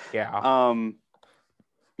 Yeah.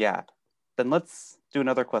 Yeah. Then let's do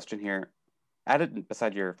another question here. Add it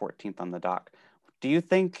beside your 14th on the dock. Do you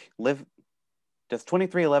think does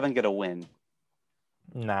 2311 get a win?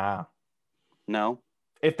 Nah. No?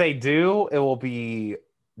 If they do, it will be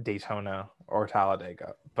Daytona or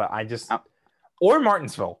Talladega. But or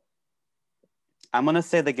Martinsville. I'm going to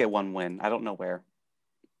say they get one win. I don't know where.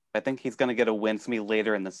 I think he's going to get a win for me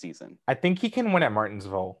later in the season. I think he can win at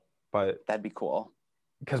Martinsville, but that'd be cool.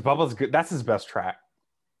 Because Bubba's good. That's his best track.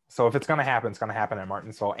 So if it's going to happen, it's going to happen at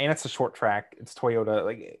Martinsville. And it's a short track. It's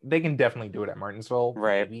Toyota. They can definitely do it at Martinsville.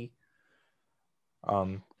 Right.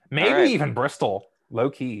 Maybe even Bristol, low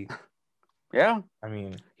key. Yeah. I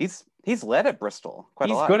mean, he's led at Bristol quite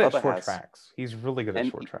a lot. He's good at short tracks. He's really good at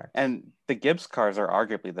short tracks. And the Gibbs cars are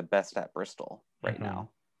arguably the best at Bristol right now.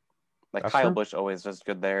 Kyle Busch always does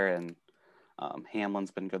good there, and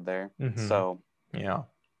Hamlin's been good there. So yeah.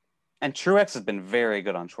 And Truex has been very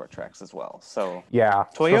good on short tracks as well. So yeah,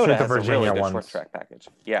 Toyota has a really good short track package.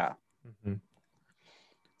 Yeah. Mm-hmm.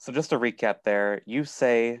 So just to recap there, you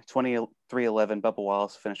say 2311 Bubba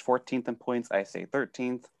Wallace finished 14th in points. I say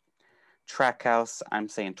 13th. Trackhouse, I'm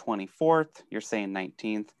saying 24th. You're saying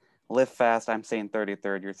 19th. Live Fast, I'm saying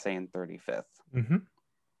 33rd. You're saying 35th. Mm-hmm.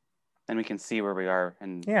 And we can see where we are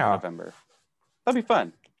in November. That'll be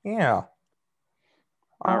fun. Yeah.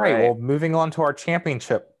 All right. Well, moving on to our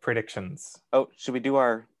championship predictions. Oh, should we do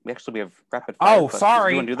we have rapid fire questions.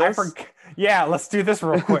 Sorry. Do you want to do this? Yeah, let's do this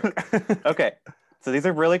real quick. Okay. So these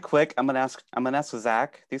are really quick. I'm gonna ask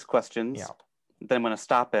Zach these questions. Yeah. Then I'm gonna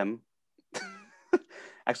stop him.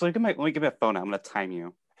 Actually, let me give me a phone out. I'm gonna time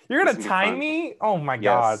you. You're gonna time me? Oh my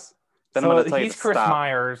God. Then I'm gonna tell you he's Chris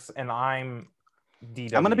Myers and I'm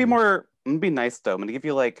DW. I'm gonna be nice though. I'm gonna give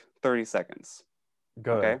you like 30 seconds.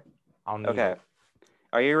 Good. Okay. I'll need it.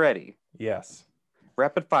 Are you ready? Yes.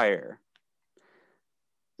 Rapid fire.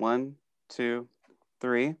 1, 2,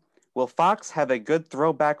 3. Will Fox have a good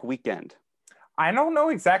throwback weekend? I don't know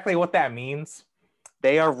exactly what that means.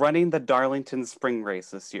 They are running the Darlington Spring Race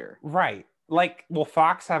this year. Right. Like, will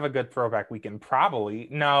Fox have a good throwback weekend? Probably.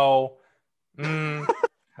 No. I don't know.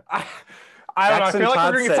 I feel like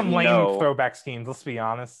we're going to get some lame throwback schemes. Let's be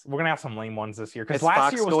honest. We're going to have some lame ones this year. Because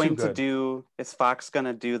last year was too good. Is Fox going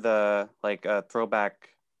to do the throwback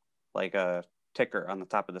ticker on the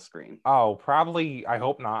top of the screen? Oh, probably. I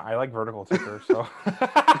hope not. I like vertical ticker, so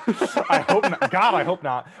I hope not. God, I hope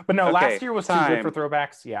not. But no, last year was too good for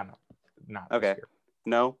throwbacks. Yeah, no, not this year.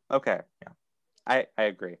 No? Okay. Yeah. I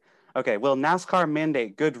agree. Okay, will NASCAR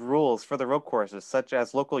mandate good rules for the road courses, such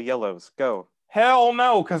as local yellows? Go. Hell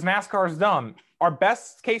no, because NASCAR's dumb. Our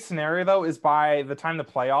best case scenario, though, is by the time the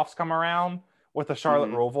playoffs come around with the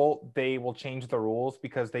Charlotte Roval, they will change the rules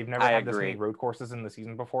because they've never had this many road courses in the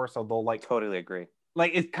season before. So they'll totally agree.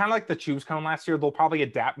 Like, it's kind of like the Choose Cone last year. They'll probably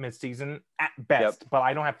adapt mid-season at best, but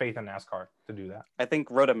I don't have faith in NASCAR to do that. I think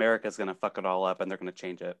Road America is going to fuck it all up, and they're going to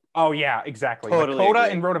change it. Oh, yeah, exactly. Totally Coda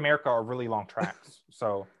and Road America are really long tracks.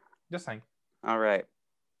 So, just saying. All right.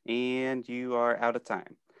 And you are out of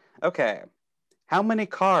time. Okay. How many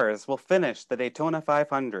cars will finish the Daytona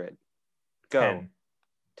 500? Go.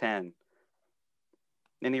 10.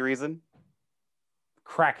 Any reason?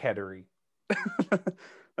 Crackheadery.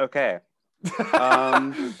 Okay.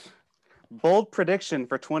 Bold prediction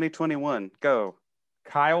for 2021. Go.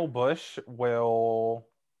 Kyle Busch will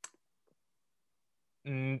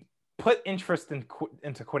put interest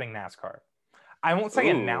into quitting NASCAR. I won't say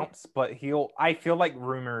announce, but I feel like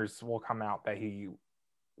rumors will come out that he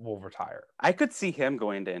will retire. I could see him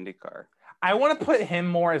going to IndyCar. I want to put him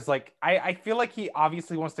more as like, I feel like he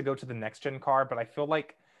obviously wants to go to the next gen car, but I feel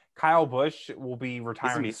like Kyle Busch will be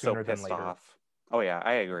retiring sooner than later. Off. Oh yeah,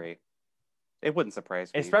 I agree. It wouldn't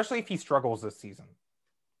surprise me. Especially if he struggles this season.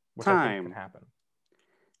 Which I think can happen.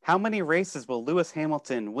 How many races will Lewis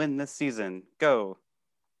Hamilton win this season? Go.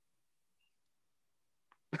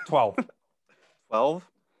 12. 12?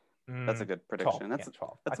 That's a good prediction. 12. That's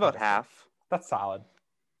 12. That's about half. That's solid.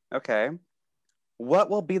 Okay.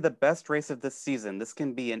 What will be the best race of this season? This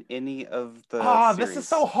can be in any of the series. This is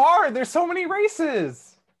so hard. There's so many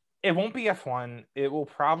races. It won't be F1. It will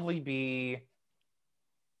probably be...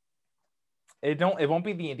 It won't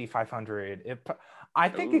be the Indy 500. I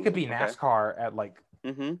think it could be NASCAR at like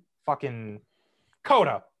fucking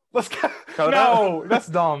Coda. Let's go. Coda? No, that's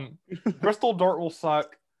dumb. Bristol Dirt will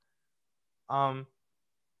suck. I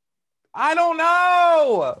don't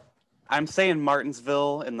know. I'm saying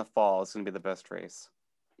Martinsville in the fall is going to be the best race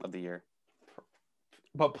of the year.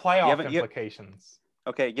 But playoff implications.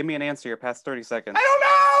 Okay, give me an answer. You're past 30 seconds. I don't know.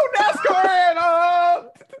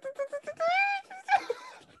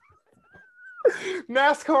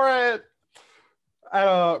 NASCAR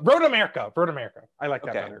at Road America. Road America. I like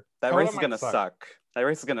that better. That race is going to suck. That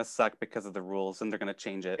race is going to suck because of the rules, and they're going to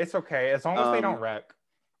change it. It's okay, as long as they don't wreck.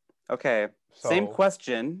 Okay, same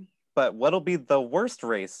question, but what'll be the worst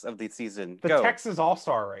race of the season? The Texas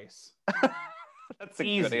All-Star race. That's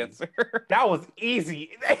a good answer. That was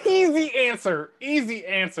easy. Easy answer. Easy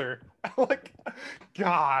answer. Like,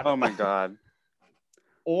 God. Oh, my God.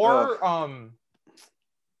 Or,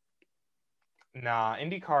 nah,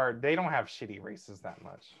 IndyCar, they don't have shitty races that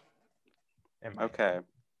much. Okay. Opinion.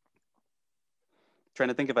 Trying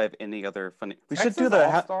to think if I have any other funny. We Texas should do the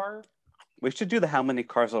All-Star? We should do the how many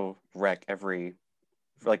cars will wreck every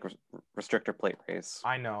restrictor plate race.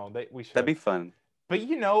 I know. We should. That'd be fun. But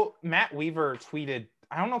you know, Matt Weaver tweeted,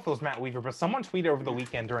 I don't know if it was Matt Weaver, but someone tweeted over the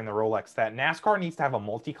weekend during the Rolex that NASCAR needs to have a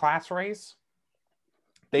multi-class race.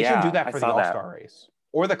 They should do that for the All-Star race.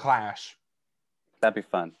 Or the Clash. That'd be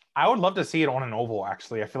fun. I would love to see it on an oval,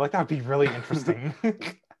 actually. I feel like that would be really interesting.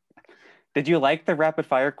 Did you like the rapid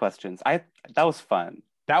fire questions? That was fun.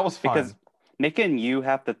 That was fun. Because making you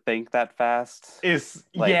have to think that fast is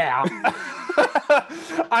yeah.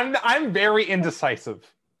 I'm very indecisive.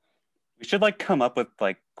 We should come up with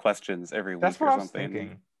questions every week. That's what or I was something.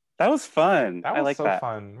 thinking. That was fun. That was I like so that.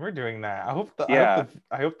 fun. We're doing that. I hope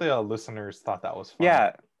the listeners thought that was fun.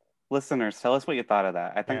 Yeah. Listeners, tell us what you thought of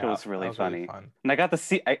that. I think it was really funny. Fun. And I got to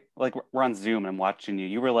see we're on Zoom and I'm watching you.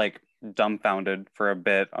 You were dumbfounded for a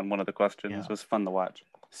bit on one of the questions. Yeah. It was fun to watch.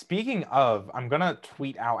 Speaking of, I'm gonna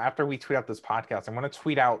tweet out after we tweet out this podcast. I'm gonna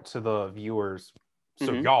tweet out to the viewers,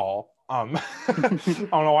 so y'all. I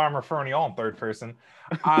don't know why I'm referring to y'all in third person.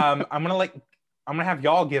 I'm gonna have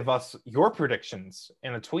y'all give us your predictions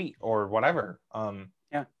in a tweet or whatever.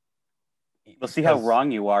 Yeah, we'll see how wrong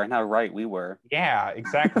you are and how right we were. Yeah,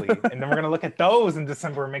 exactly. And then we're gonna look at those in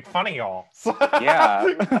December and make fun of y'all. Yeah.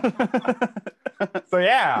 So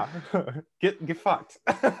yeah, get fucked.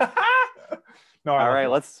 No, all right,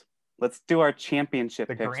 let's do our championship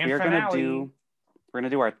picks. We're gonna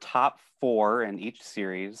do our top 4 in each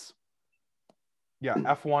series. Yeah,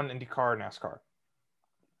 F1, IndyCar, NASCAR.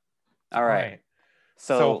 All right.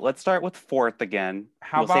 So let's start with 4th again.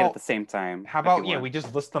 We'll say it at the same time. How about we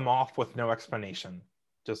just list them off with no explanation?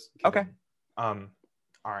 Just kidding. Okay. All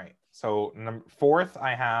right. So 4th,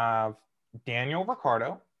 I have Daniel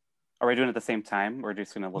Ricciardo. Are we doing it at the same time, or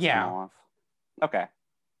just gonna list them all off? Okay.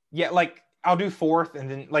 Yeah, I'll do 4th, and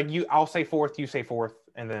then I'll say 4th, you say 4th,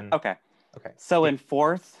 and then okay. So in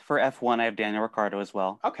 4th for F1, I have Daniel Ricciardo as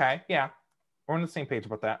well. Okay, yeah, we're on the same page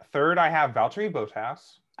about that. 3rd, I have Valtteri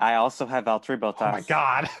Bottas. I also have Valtteri Bottas. Oh my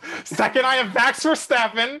god! 2nd, I have Max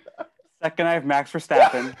Verstappen. 2nd, I have Max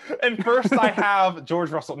Verstappen. And 1st, I have George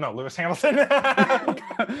Russell. No, Lewis Hamilton.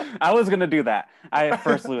 I was gonna do that. I have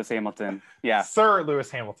 1st Lewis Hamilton. Yeah, Sir Lewis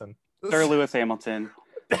Hamilton. Sir Lewis Hamilton.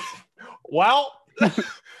 Well.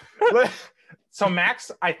 So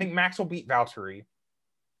I think Max will beat Valtteri.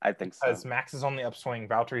 I think so. Because Max is on the upswing,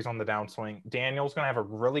 Valtteri's on the downswing. Daniel's going to have a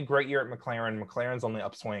really great year at McLaren. McLaren's on the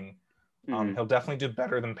upswing. He'll definitely do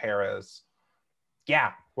better than Perez.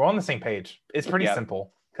 Yeah, we're on the same page. It's pretty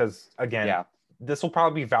simple because, again, this will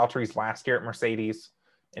probably be Valtteri's last year at Mercedes,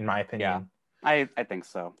 in my opinion. Yeah, I think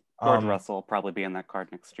so. George Russell will probably be in that card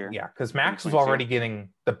next year. Yeah, because Max was already getting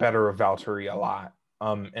the better of Valtteri a lot.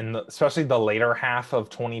 Especially the later half of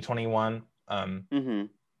 2021.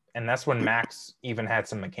 And that's when Max even had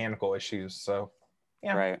some mechanical issues. So,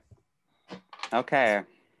 yeah. Right. Okay.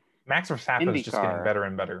 Max Verstappen is just getting better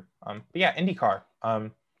and better. But yeah, IndyCar.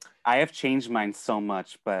 I have changed mine so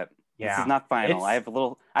much, but this is not final. I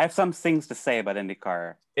have some things to say about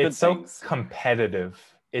IndyCar. It's so competitive.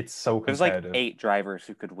 It's so competitive. There's 8 drivers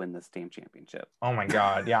who could win this team championship. Oh my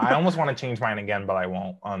god. Yeah, I almost want to change mine again, but I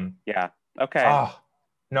won't. Yeah. Okay. Oh,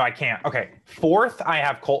 no, I can't. Okay. 4th, I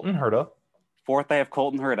have Colton Herta. 4th, I have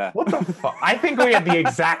Colton Herta. What the fuck? I think we have the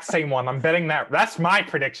exact same one. I'm betting that's my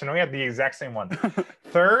prediction. We have the exact same one.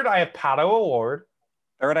 3rd, I have Pato O'Ward.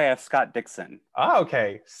 3rd, I have Scott Dixon. Oh,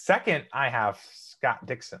 okay. 2nd, I have Scott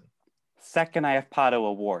Dixon. 2nd, I have Pato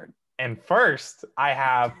O'Ward. And 1st, I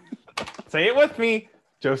have, say it with me,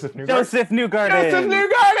 Joseph Newgarden. Joseph Newgarden.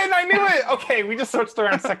 I knew it. Okay, we just switched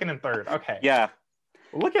around 2nd and 3rd. Okay. Yeah.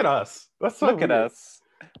 Look at us. That's so Look weird. at us.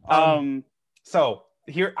 So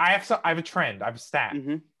here I have a trend. I have a stat.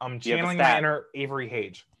 I'm channeling my inner Avery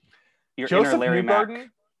Hage. Joseph Newgarden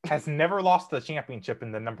has never lost the championship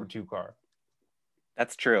in the number 2 car.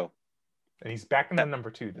 That's true. And he's back in the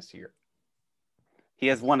number 2 this year. He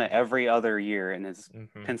has won it every other year in his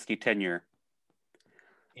Penske tenure.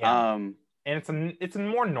 Yeah. And it's a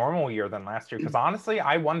more normal year than last year because honestly,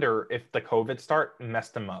 I wonder if the COVID start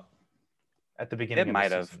messed him up at the beginning. It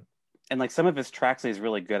might have. And some of his tracks he's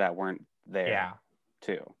really good at weren't there. Yeah.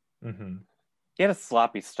 Too. He had a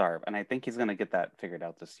sloppy start, and I think he's going to get that figured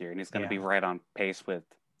out this year, and he's going to be right on pace with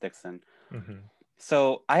Dixon.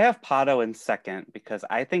 So I have Pato in 2nd because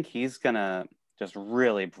I think he's going to just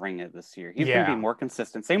really bring it this year. He's going to be more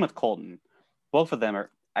consistent. Same with Colton. Both of them are,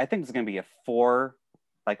 I think it's going to be a 4,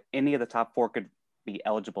 any of the top 4 could be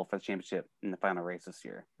eligible for the championship in the final race this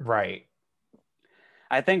year. Right.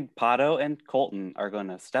 I think Pato and Colton are going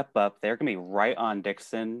to step up. They're going to be right on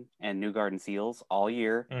Dixon and Newgarden's heels all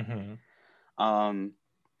year.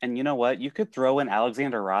 And you know what? You could throw in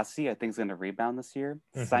Alexander Rossi. I think he's going to rebound this year.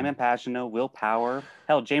 Simon Pagenaud, Will Power.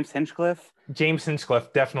 Hell, James Hinchcliffe.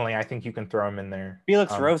 Definitely. I think you can throw him in there.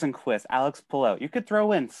 Felix Rosenquist, Alex Pullout. You could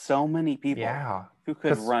throw in so many people who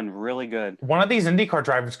could run really good. One of these IndyCar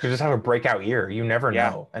drivers could just have a breakout year. You never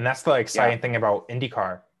know. And that's the exciting thing about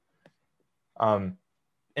IndyCar.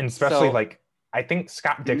 And especially I think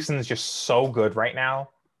Scott Dixon is just so good right now.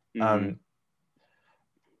 I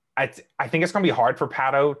think it's going to be hard for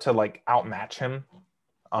Pato to like outmatch him.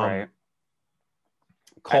 Right.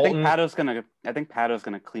 Colton, I think Pato's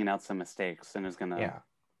gonna clean out some mistakes and is gonna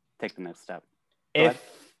take the next step.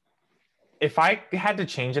 If I had to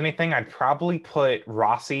change anything, I'd probably put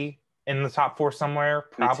Rossi in the top 4 somewhere,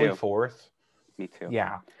 probably 4th. Me too.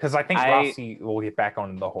 Yeah, because I think Rossi will get back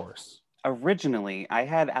on the horse. Originally, I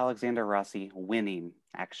had Alexander Rossi winning,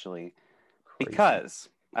 actually, because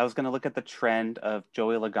I was going to look at the trend of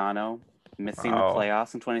Joey Logano missing the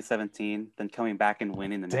playoffs in 2017, then coming back and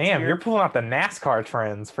winning the next year. Damn, you're pulling out the NASCAR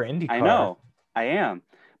trends for IndyCar. I know, I am.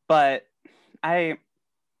 But I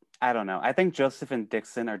don't know. I think Joseph and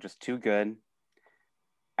Dixon are just too good.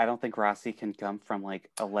 I don't think Rossi can come from like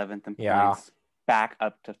 11th in points back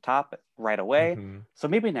up to top right away. So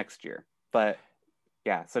maybe next year. But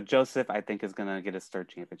yeah, so Joseph, I think, is going to get his 3rd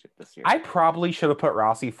championship this year. I probably should have put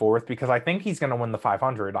Rossi 4th because I think he's going to win the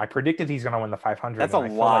 500. I predicted he's going to win the 500. That's a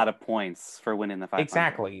lot of points for winning the 500.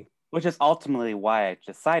 Exactly. Which is ultimately why I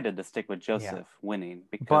decided to stick with Joseph winning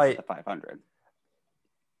because of the 500.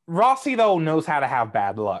 Rossi, though, knows how to have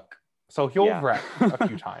bad luck. So he'll wreck a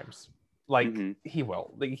few times. Like, he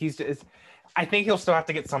will. Like, I think he'll still have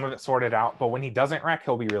to get some of it sorted out, but when he doesn't wreck,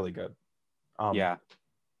 he'll be really good. Oh,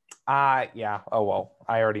 well,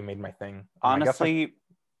 I already made my thing. Honestly,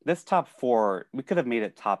 this top 4, we could have made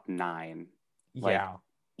it top 9. Like,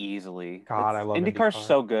 easily. God, I love IndyCar's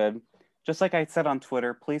so good. Just like I said on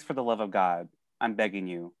Twitter, please, for the love of God, I'm begging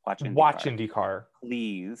you, watch IndyCar. Watch IndyCar.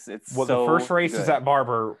 Please. It's the first race is at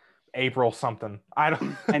Barber, April something.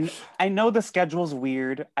 And I know the schedule's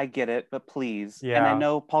weird. I get it, but please. Yeah. And I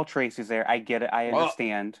know Paul Tracy's there. I get it. I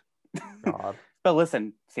understand. God. But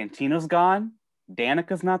listen, Santino's gone.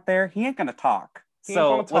 Danica's not there. He ain't gonna talk.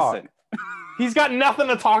 Listen. He's got nothing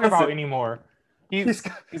to talk about anymore. He's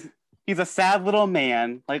a sad little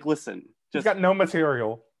man. Like, listen. He's got no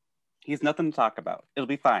material. He's nothing to talk about. It'll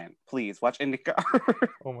be fine. Please watch IndyCar.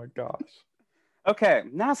 Oh my gosh. Okay,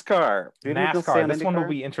 NASCAR. NASCAR. This one will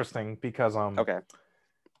be interesting because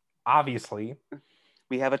obviously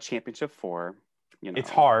we have a championship 4. It's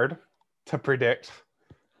hard to predict.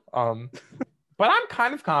 But I'm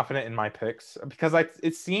kind of confident in my picks because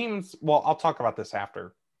it seems. Well, I'll talk about this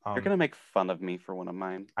after. You're gonna make fun of me for one of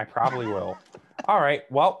mine. I probably will. All right.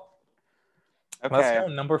 Well. Okay. Let's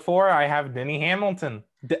go. Number 4, I have Denny Hamilton.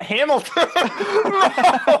 Hamilton.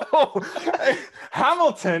 No.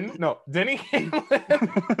 Hamilton. No, Denny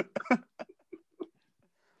Hamilton.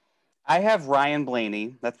 I have Ryan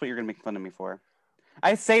Blaney. That's what you're gonna make fun of me for.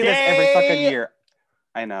 I say this every fucking year.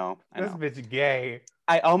 I know. This bitch gay.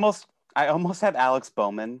 I almost had Alex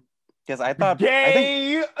Bowman because I thought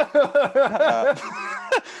gay.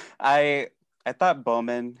 I thought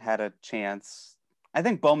Bowman had a chance. I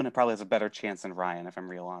think Bowman probably has a better chance than Ryan, if I'm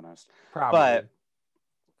real honest. Probably. But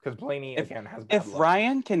because Blaney again has bad luck.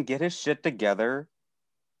 Ryan can get his shit together,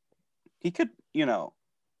 he could,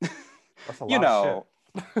 That's a lot of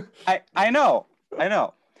shit. I know.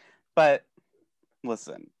 But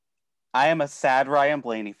listen, I am a sad Ryan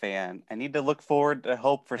Blaney fan. I need to look forward to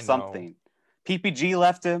hope for something. PPG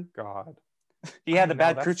left him. God. He had the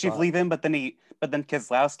bad crew chief leave him, but then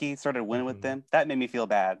Keselowski started winning with them. That made me feel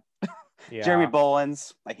bad. Yeah. Jeremy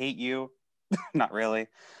Bolins, I hate you. Not really.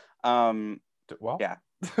 Well, yeah.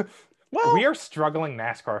 Well, we are struggling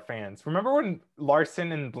NASCAR fans. Remember when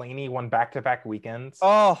Larson and Blaney won back-to-back weekends?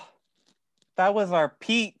 Oh, that was our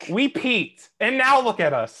peak. We peaked, and now look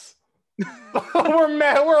at us.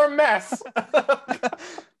 We're a mess.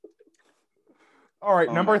 All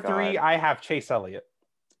right, number 3, I have Chase Elliott.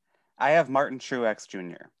 I have Martin Truex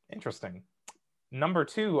Jr. Interesting. Number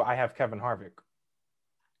 2, I have Kevin Harvick.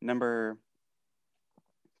 Number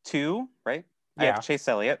 2, right? Yeah. I have Chase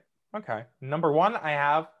Elliott. Okay. Number 1, I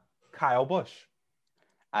have Kyle Busch.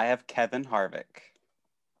 I have Kevin Harvick.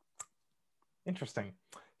 Interesting.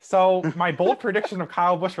 So my bold prediction of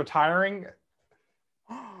Kyle Busch retiring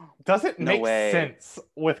doesn't make sense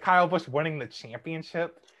with Kyle Busch winning the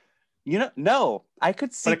championship. No. I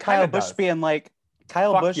could see Kyle Busch being like,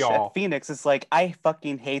 Kyle Busch at Phoenix is like, I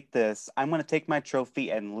fucking hate this. I'm going to take my trophy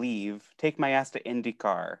and leave. Take my ass to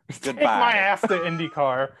IndyCar. Goodbye. Take my ass to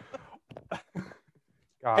IndyCar.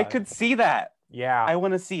 I could see that. Yeah. I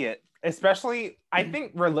want to see it. Especially, I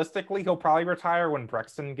think realistically, he'll probably retire when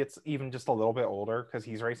Brexton gets even just a little bit older because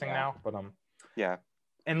he's racing now. But yeah.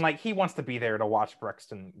 And like he wants to be there to watch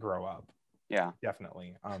Brexton grow up. Yeah.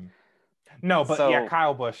 Definitely. No, but yeah,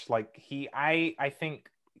 Kyle Busch, like I think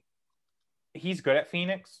he's good at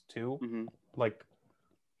Phoenix too. Mm-hmm. Like,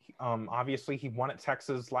 obviously he won at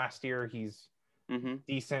Texas last year. He's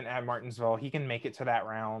decent at Martinsville. He can make it to that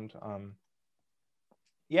round.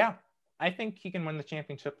 Yeah, I think he can win the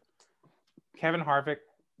championship. Kevin Harvick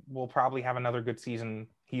will probably have another good season.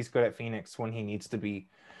 He's good at Phoenix when he needs to be.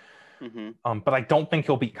 But I don't think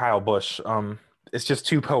he'll beat Kyle Busch. It's just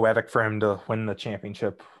too poetic for him to win the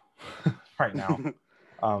championship right now.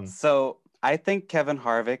 So I think Kevin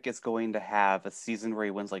Harvick is going to have a season where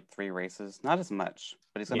he wins like 3 races. Not as much,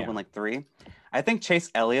 but he's going to win like 3. I think Chase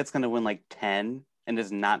Elliott's going to win like 10 and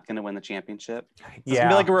is not going to win the championship. So it's going to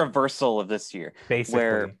be like a reversal of this year. Basically.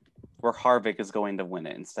 Where Harvick is going to win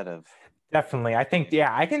it instead of... Definitely. I think,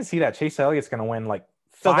 I can see that. Chase Elliott's going to win like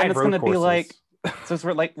 5 so then it's going to courses. Be like... So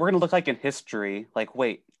we're going to look like in history, like,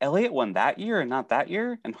 wait, Elliott won that year and not that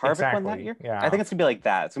year? And Harvick won that year? Yeah. I think it's going to be like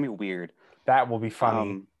that. It's going to be weird. That will be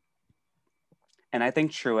funny. And I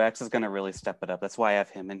think Truex is going to really step it up. That's why I have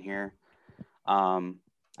him in here. I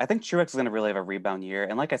think Truex is going to really have a rebound year.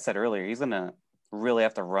 And like I said earlier, he's going to really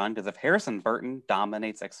have to run, because if Harrison Burton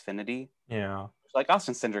dominates Xfinity, like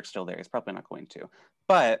Austin Cindric's still there. He's probably not going to.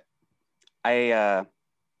 But Harrison's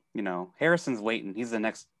waiting. He's the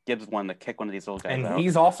next Gibbs one to kick one of these old guys out. And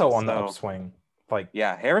he's also on the upswing.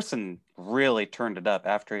 Harrison really turned it up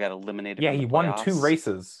after he got eliminated. Yeah, he won 2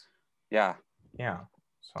 races. Yeah.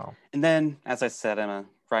 So. And then, as I said, I'm a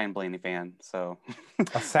Ryan Blaney fan. So.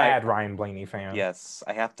 A sad Ryan Blaney fan. Yes,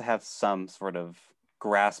 I have to have some sort of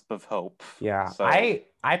grasp of hope. Yeah, so.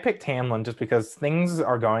 I picked Hamlin just because things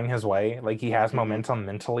are going his way. Like, he has momentum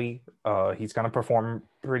mentally. He's going to perform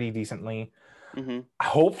pretty decently.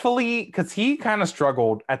 Hopefully, because he kind of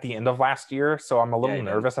struggled at the end of last year, so I'm a little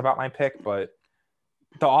nervous about my pick, but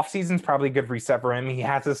the offseason's probably a good reset for him. He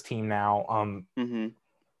has his team now.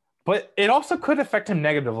 But it also could affect him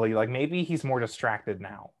negatively. Like, maybe he's more distracted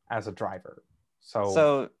now as a driver.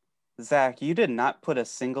 So Zach, you did not put a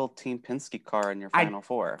single Team Penske car in your Final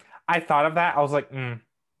Four. I thought of that. I was like,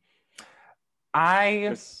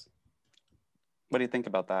 What do you think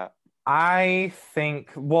about that? I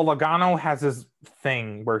think, Logano has his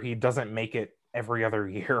thing where he doesn't make it every other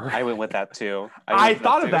year. I went with that too. I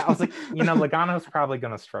thought of that. I was like, Logano's probably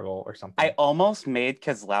going to struggle or something. I almost made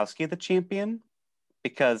Keselowski the champion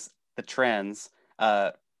because the trends,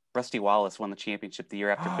 Rusty Wallace won the championship the year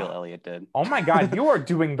after Bill Elliott did. Oh my God, you are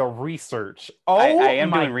doing the research. I am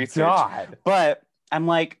doing research. God. But I'm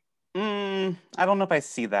like, I don't know if I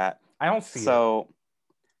see that. I don't see it. So,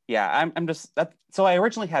 yeah, I'm just... So I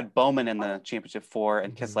originally had Bowman in the championship 4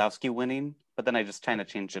 and Keselowski winning, but then I just kind of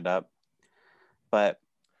changed it up. But,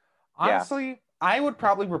 honestly, I would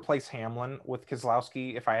probably replace Hamlin with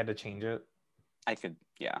Keselowski if I had to change it. I could,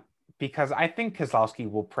 because I think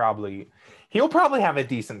Keselowski will probably have a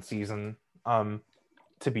decent season, to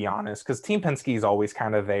be honest, because Team Penske is always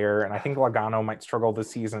kind of there, and I think Logano might struggle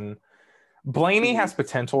this season. Blaney has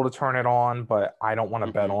potential to turn it on, but I don't want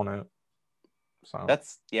to bet on it. So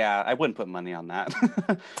that's I wouldn't put money on that.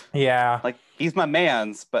 Like, he's my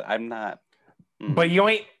man's, but I'm not. But you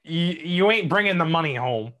ain't bringing the money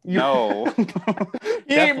home. No,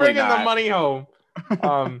 you ain't bringing the money home.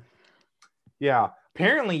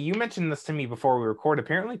 Apparently, you mentioned this to me before we record.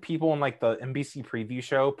 Apparently, people in like the NBC preview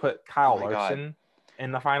show put Kyle Larson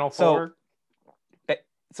in the Final Four.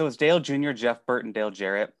 So it's Dale Jr., Jeff Burton, Dale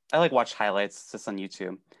Jarrett. I watch highlights just on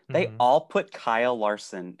YouTube. They all put Kyle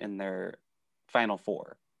Larson in their Final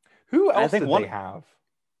Four. Who else did they have?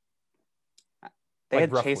 They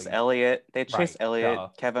had roughly. Chase Elliott. They had Chase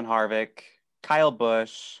Elliott, Kevin Harvick, Kyle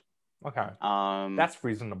Busch. Okay. That's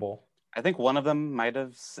reasonable. I think one of them might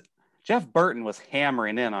have... Jeff Burton was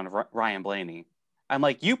hammering in on Ryan Blaney. I'm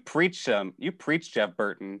like, you preach him. You preach Jeff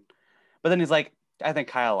Burton. But then he's like, I think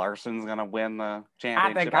Kyle Larson's going to win the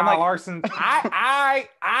championship. I think Kyle Larson... I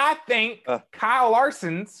think Kyle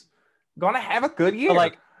Larson's going to have a good year.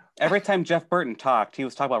 But every time Jeff Burton talked, he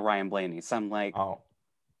was talking about Ryan Blaney. So I'm like,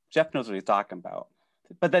 Jeff knows what he's talking about.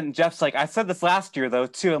 But then Jeff's like, I said this last year, though,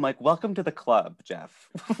 too. I'm like, welcome to the club, Jeff.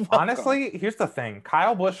 Honestly, here's the thing.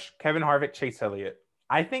 Kyle Busch, Kevin Harvick, Chase Elliott.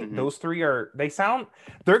 I think those three they're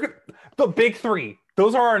good. The big three.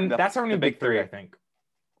 That's our new big three, I think.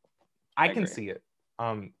 I can see it.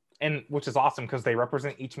 And which is awesome because they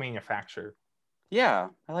represent each manufacturer. Yeah,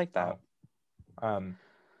 I like that.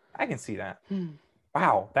 I can see that.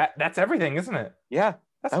 Wow, that's everything, isn't it? Yeah.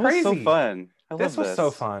 That's crazy. Was so fun. This was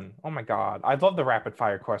so fun. Oh my God. I love the rapid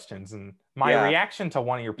fire questions and my reaction to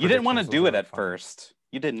one of your predictions. You didn't want to do it at first.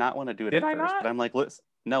 You did not want to do it at first. Did I not? But I'm like,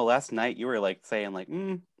 no, last night you were saying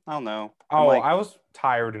I don't know. I was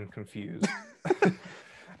tired and confused.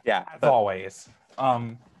 Yeah. As always.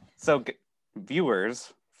 So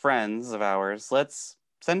viewers, friends of ours, let's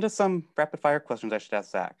send us some rapid fire questions I should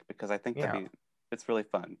ask Zach because I think it's really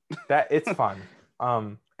fun. It's fun.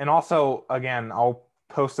 And also, again, I'll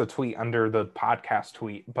post a tweet under the podcast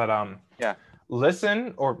tweet, but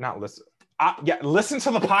listen or not listen. Listen to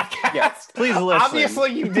the podcast. Yes, please listen.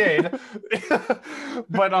 Obviously you did.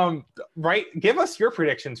 But right, give us your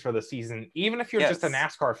predictions for the season. Even if you're just a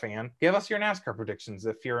NASCAR fan, give us your NASCAR predictions.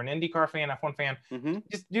 If you're an IndyCar fan, F1 fan,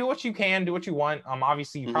 just do what you can, do what you want.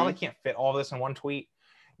 Obviously you probably can't fit all this in one tweet.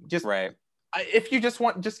 Just if you just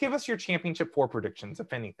want, just give us your championship 4 predictions,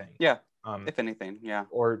 if anything. Yeah. If anything, yeah.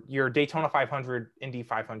 Or your Daytona 500, Indy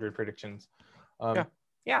 500 predictions. I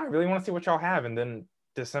really want to see what y'all have, and then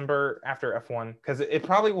December after F1, because it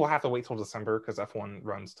probably will have to wait till December because F1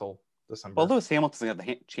 runs till December. Well, Lewis Hamilton's got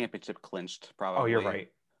the championship clinched, probably. Oh, you're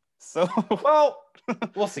right. So, well,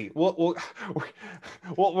 we'll see. We'll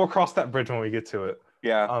cross that bridge when we get to it.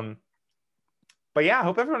 Yeah. But yeah, I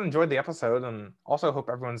hope everyone enjoyed the episode, and also hope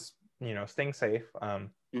everyone's staying safe.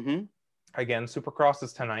 Again, Supercross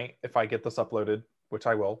is tonight if I get this uploaded, which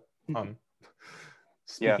I will.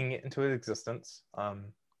 Speaking it into existence.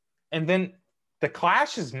 And then the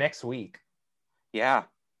Clash is next week. Yeah.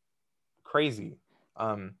 Crazy.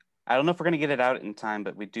 I don't know if we're gonna get it out in time,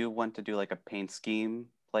 but we do want to do like a paint scheme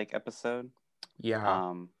episode.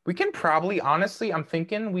 Yeah. We can probably, honestly, I'm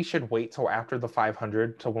thinking we should wait till after the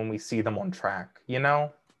 500 till when we see them on track,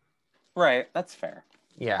 Right, that's fair.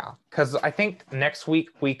 Yeah, because I think next week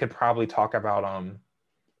we could probably talk about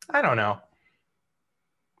I don't know.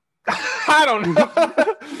 I don't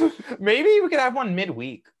know. Maybe we could have one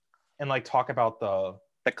midweek and talk about the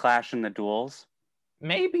Clash and the duels.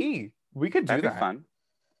 Maybe we could do That'd that. Be fun.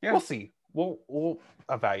 Yeah, we'll see. We'll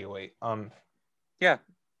evaluate. Yeah.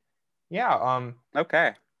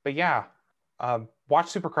 Okay. But yeah, watch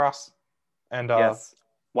Supercross and yes,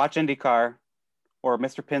 watch IndyCar. Or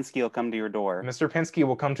Mr. Penske will come to your door. Mr. Penske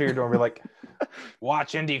will come to your door and be like,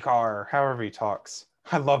 watch IndyCar, however he talks.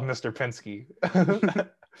 I love Mr. Penske.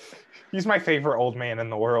 He's my favorite old man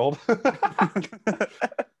in the world.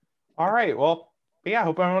 All right. Well, yeah,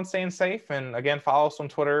 hope everyone's staying safe. And again, follow us on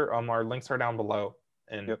Twitter. Our links are down below.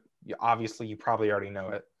 And obviously, you probably already know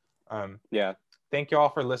it. Yeah. Thank you all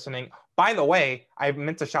for listening. By the way, I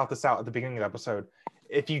meant to shout this out at the beginning of the episode.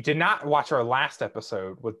 If you did not watch our last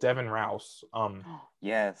episode with Devin Rouse,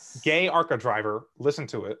 yes, gay ARCA driver, listen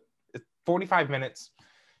to it. It's 45 minutes.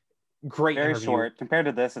 Great very interview. Short. Compared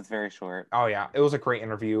to this, it's very short. Oh, yeah. It was a great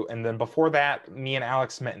interview. And then before that, me and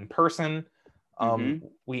Alex met in person.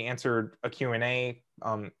 We answered a Q&A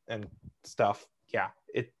and stuff. Yeah.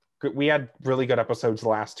 We had really good episodes the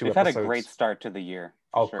last 2 episodes. We've had a great start to the year.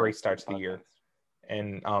 Great start to the year.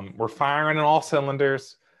 And we're firing on all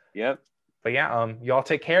cylinders. Yep. But yeah, y'all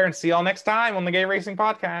take care and see y'all next time on the Gay Racing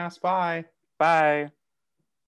Podcast. Bye. Bye.